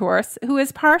ex-racehorse who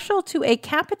is partial to a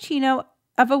cappuccino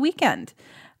of a weekend.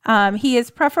 He is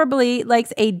preferably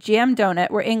likes a jam donut.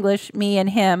 We're English, me and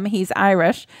him. He's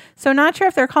Irish. So not sure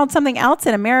if they're called something else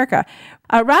in America.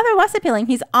 Rather less appealing,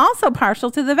 he's also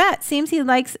partial to the vet. Seems he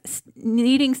likes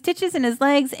needing stitches in his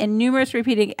legs and numerous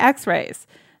repeating x-rays.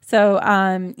 So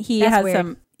he That's has weird.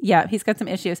 some... Yeah, he's got some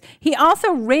issues. He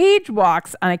also rage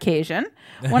walks on occasion.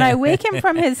 When I wake him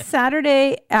from his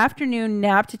Saturday afternoon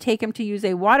nap to take him to use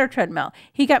a water treadmill,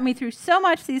 he got me through so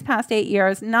much these past 8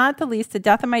 years, not the least the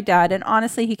death of my dad. And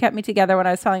honestly, he kept me together when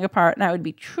I was falling apart, and I would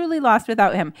be truly lost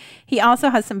without him. He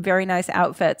also has some very nice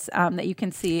outfits that you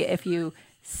can see if you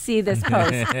see this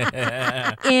post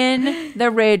in the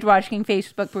Rage Watching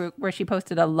Facebook group where she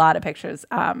posted a lot of pictures.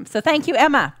 So thank you,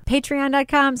 Emma.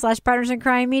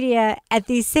 Patreon.com/PartnersInCrimeMedia. At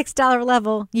the $6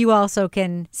 level, you also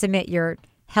can submit your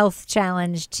health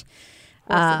challenged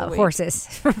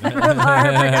horses. Laura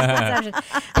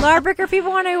Bricker, people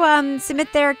want to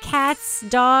submit their cats,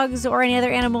 dogs, or any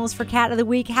other animals for Cat of the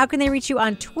Week. How can they reach you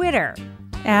on Twitter?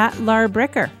 At Laura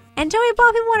Bricker. And Toby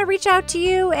Ball, people want to reach out to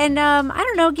you and, I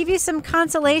don't know, give you some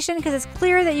consolation because it's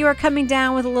clear that you are coming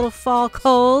down with a little fall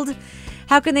cold.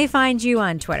 How can they find you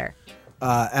on Twitter?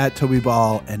 At Toby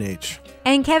Ball NH.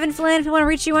 And Kevin Flynn, if you want to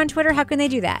reach you on Twitter, how can they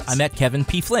do that? I'm at Kevin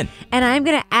P. Flynn. And I'm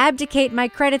going to abdicate my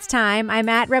credits time. I'm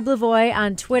at Reb Lavoie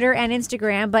on Twitter and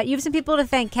Instagram, but you have some people to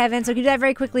thank, Kevin, so can you do that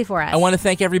very quickly for us? I want to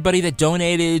thank everybody that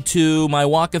donated to my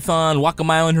walkathon, Walk a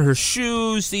Mile in Her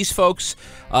Shoes. These folks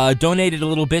donated a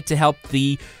little bit to help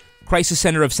the Crisis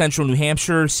Center of Central New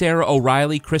Hampshire, Sarah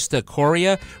O'Reilly, Krista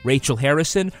Coria, Rachel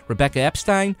Harrison, Rebecca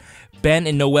Epstein, Ben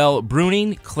and Noelle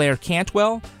Bruning, Claire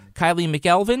Cantwell, Kylie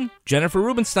McElvin, Jennifer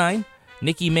Rubenstein,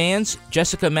 Nikki Mans,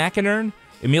 Jessica McInerney,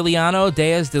 Emiliano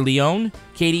Diaz de Leon,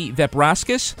 Katie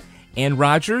Vepraskis, Ann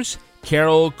Rogers,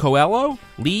 Carol Coelho,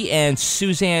 Lee and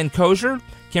Suzanne Kozier,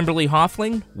 Kimberly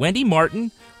Hoffling, Wendy Martin,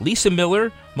 Lisa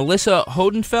Miller, Melissa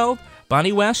Hodenfeld,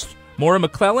 Bonnie West, Maura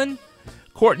McClellan,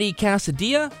 Courtney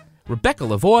Casadilla, Rebecca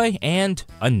Lavoie, and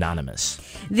Anonymous.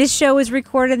 This show was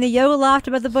recorded in the Yoga Loft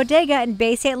above the Bodega in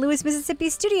Bay St. Louis, Mississippi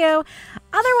studio,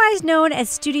 otherwise known as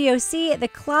Studio C, the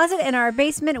closet in our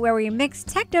basement where we mix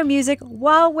techno music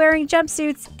while wearing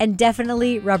jumpsuits and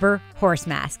definitely rubber horse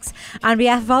masks. On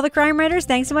behalf of all the crime writers,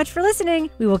 thanks so much for listening.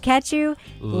 We will catch you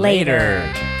later.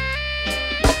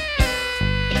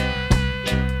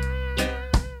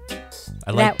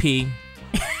 I like pee.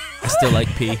 I still like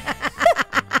pee.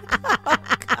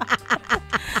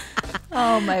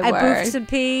 Oh, my word. I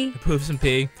poofed some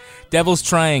pee. Devil's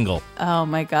Triangle. Oh,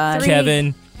 my God.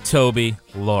 Kevin, Toby,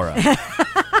 Laura.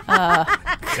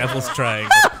 Devil's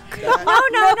Triangle. Oh,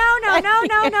 no.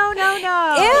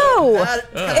 Ew.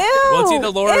 Well, it's either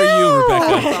Laura or you,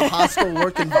 Rebecca. It's a hostile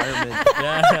work environment.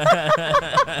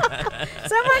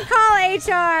 Someone call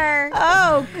HR.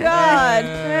 Oh, God.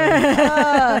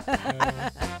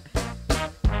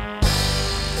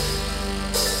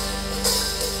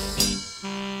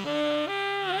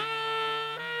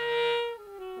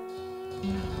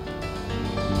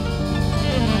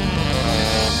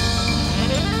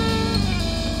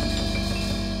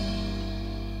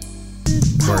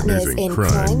 Partners in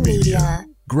Crime Media.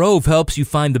 Grove helps you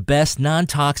find the best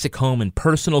non-toxic home and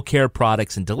personal care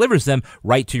products and delivers them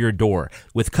right to your door.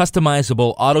 With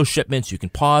customizable auto shipments, you can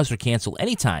pause or cancel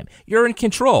anytime. You're in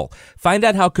control. Find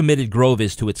out how committed Grove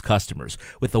is to its customers.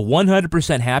 With a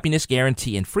 100% happiness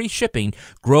guarantee and free shipping,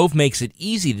 Grove makes it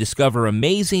easy to discover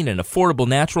amazing and affordable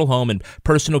natural home and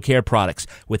personal care products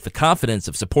with the confidence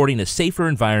of supporting a safer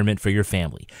environment for your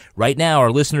family. Right now,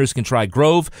 our listeners can try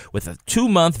Grove with a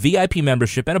 2-month VIP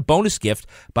membership and a bonus gift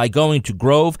by going to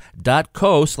grove.co/crime.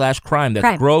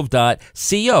 That's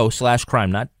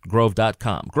grove.co/crime, not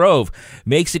grove.com. Grove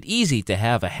makes it easy to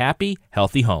have a happy,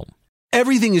 healthy home.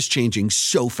 Everything is changing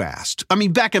so fast. I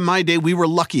mean, back in my day, we were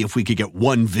lucky if we could get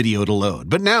one video to load.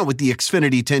 But now with the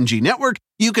Xfinity 10G network,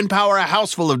 you can power a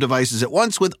house full of devices at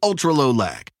once with ultra-low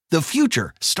lag. The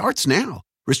future starts now.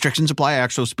 Restrictions apply.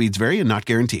 Actual speeds vary and not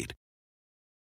guaranteed.